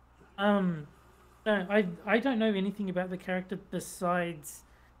 I don't know anything about the character besides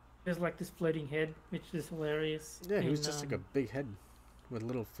there's like this floating head, which is hilarious. Yeah, he was just like a big head with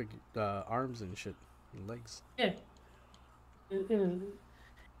little arms and shit and legs. Yeah. It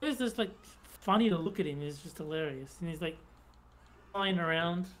was just like funny to look at him. It's just hilarious, and he's like flying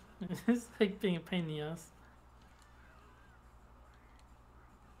around. It's like being a pain in the ass.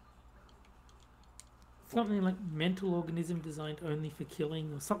 Something like mental organism designed only for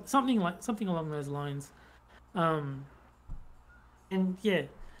killing, or something along those lines. And yeah,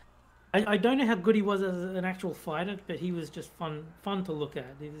 I don't know how good he was as an actual fighter, but he was just fun to look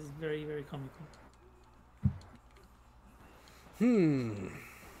at. He was very, very comical.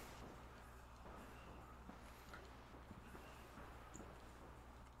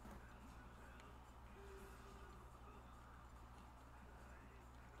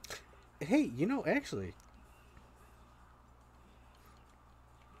 Hey, actually.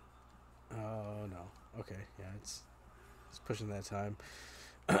 Oh no. Okay, yeah, it's pushing that time.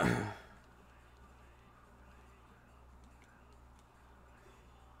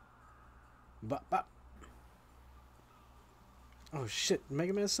 But oh shit,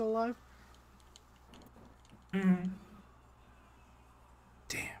 Mega Man's still alive? Mm-hmm.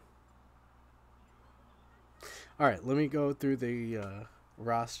 Damn. All right, let me go through the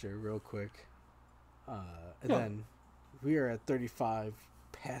roster real quick, and then we are at 35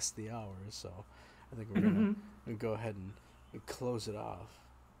 past the hour, so I think we're gonna go ahead and close it off.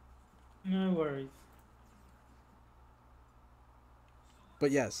 No worries.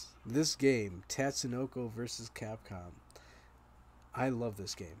 But yes, this game, Tatsunoko versus Capcom. I love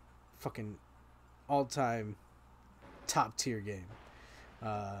this game. Fucking all-time top tier game.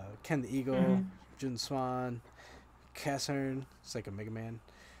 Ken the Eagle, Jun Swan, Cassern, it's like a Mega Man.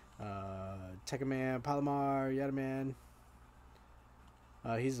 Tekka Man, Palomar, Yadaman.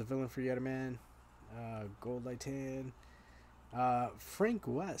 He's the villain for Yadaman. Gold Lightan. Frank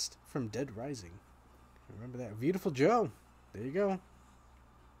West from Dead Rising. Remember that? Beautiful Joe. There you go.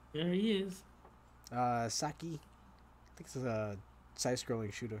 There he is. Saki. I think it's a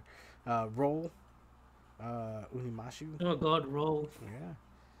side-scrolling shooter. Roll. Unimashu. Oh god, Roll. Yeah.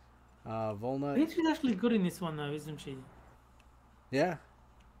 Volna. I think she's actually good in this one though, isn't she? Yeah.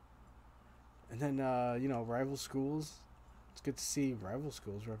 And then, Rival Schools. It's good to see Rival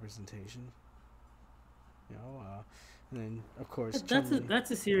Schools representation. And then, of course,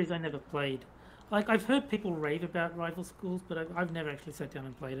 that's a series I never played. Like, I've heard people rave about Rival Schools, but I've never actually sat down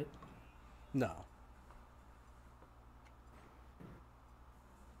and played it. No.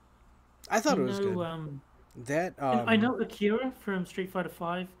 I thought it was good. I know Akira from Street Fighter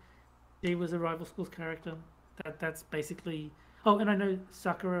V. He was a Rival Schools character. That's basically... Oh, and I know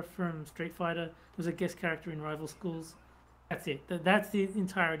Sakura from Street Fighter was a guest character in Rival Schools. That's it. That's the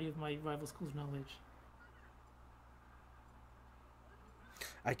entirety of my Rival Schools knowledge.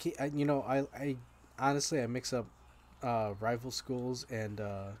 I honestly, I mix up Rival Schools and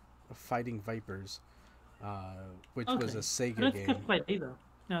Fighting Vipers, which was a Sega game. I don't think I've played either.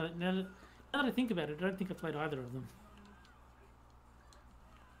 Now that I think about it, I don't think I played either of them.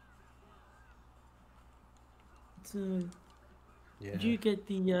 So, did you get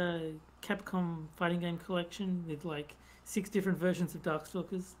the Capcom fighting game collection with like 6 different versions of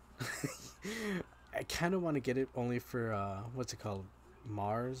Darkstalkers? I kind of want to get it only for what's it called,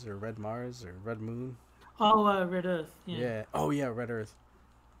 Mars or Red Mars or Red Moon. Oh, Red Earth. Yeah. Oh yeah, Red Earth.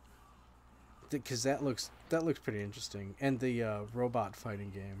 Because that looks pretty interesting, and the robot fighting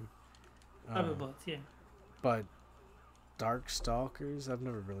game. Cyberbots, yeah. But Darkstalkers, I've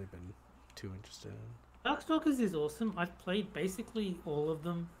never really been too interested in. Darkstalkers is awesome. I've played basically all of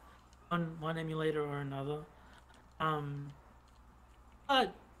them on one emulator or another.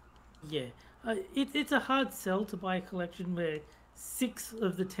 But yeah, it's a hard sell to buy a collection where 5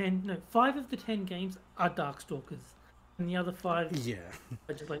 of the 10 games are Darkstalkers, and the other 5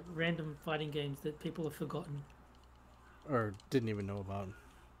 are just like random fighting games that people have forgotten or didn't even know about.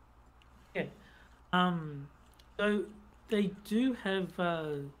 Yeah. So they do have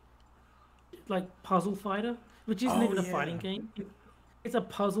like Puzzle Fighter, which isn't even a fighting game. It's a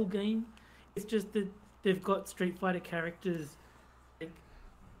puzzle game. It's just that they've got Street Fighter characters, like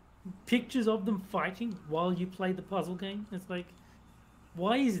pictures of them fighting while you play the puzzle game. It's like,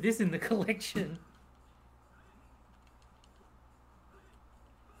 why is this in the collection?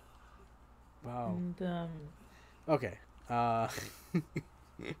 Wow. And, okay.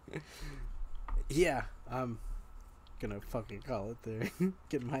 Yeah, I'm gonna fucking call it there.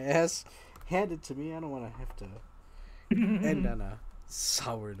 Get my ass handed to me. I don't want to have to end on a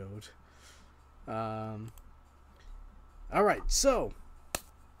sour note. All right, so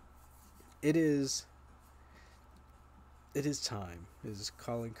it is time. It is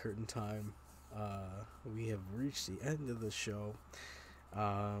calling curtain time. We have reached the end of the show.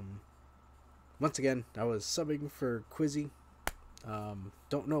 Once again, I was subbing for Quizzy.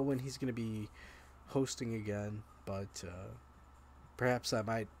 Don't know when he's gonna be hosting again, but perhaps I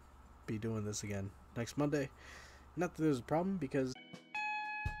might be doing this again next Monday. Not that there's a problem, because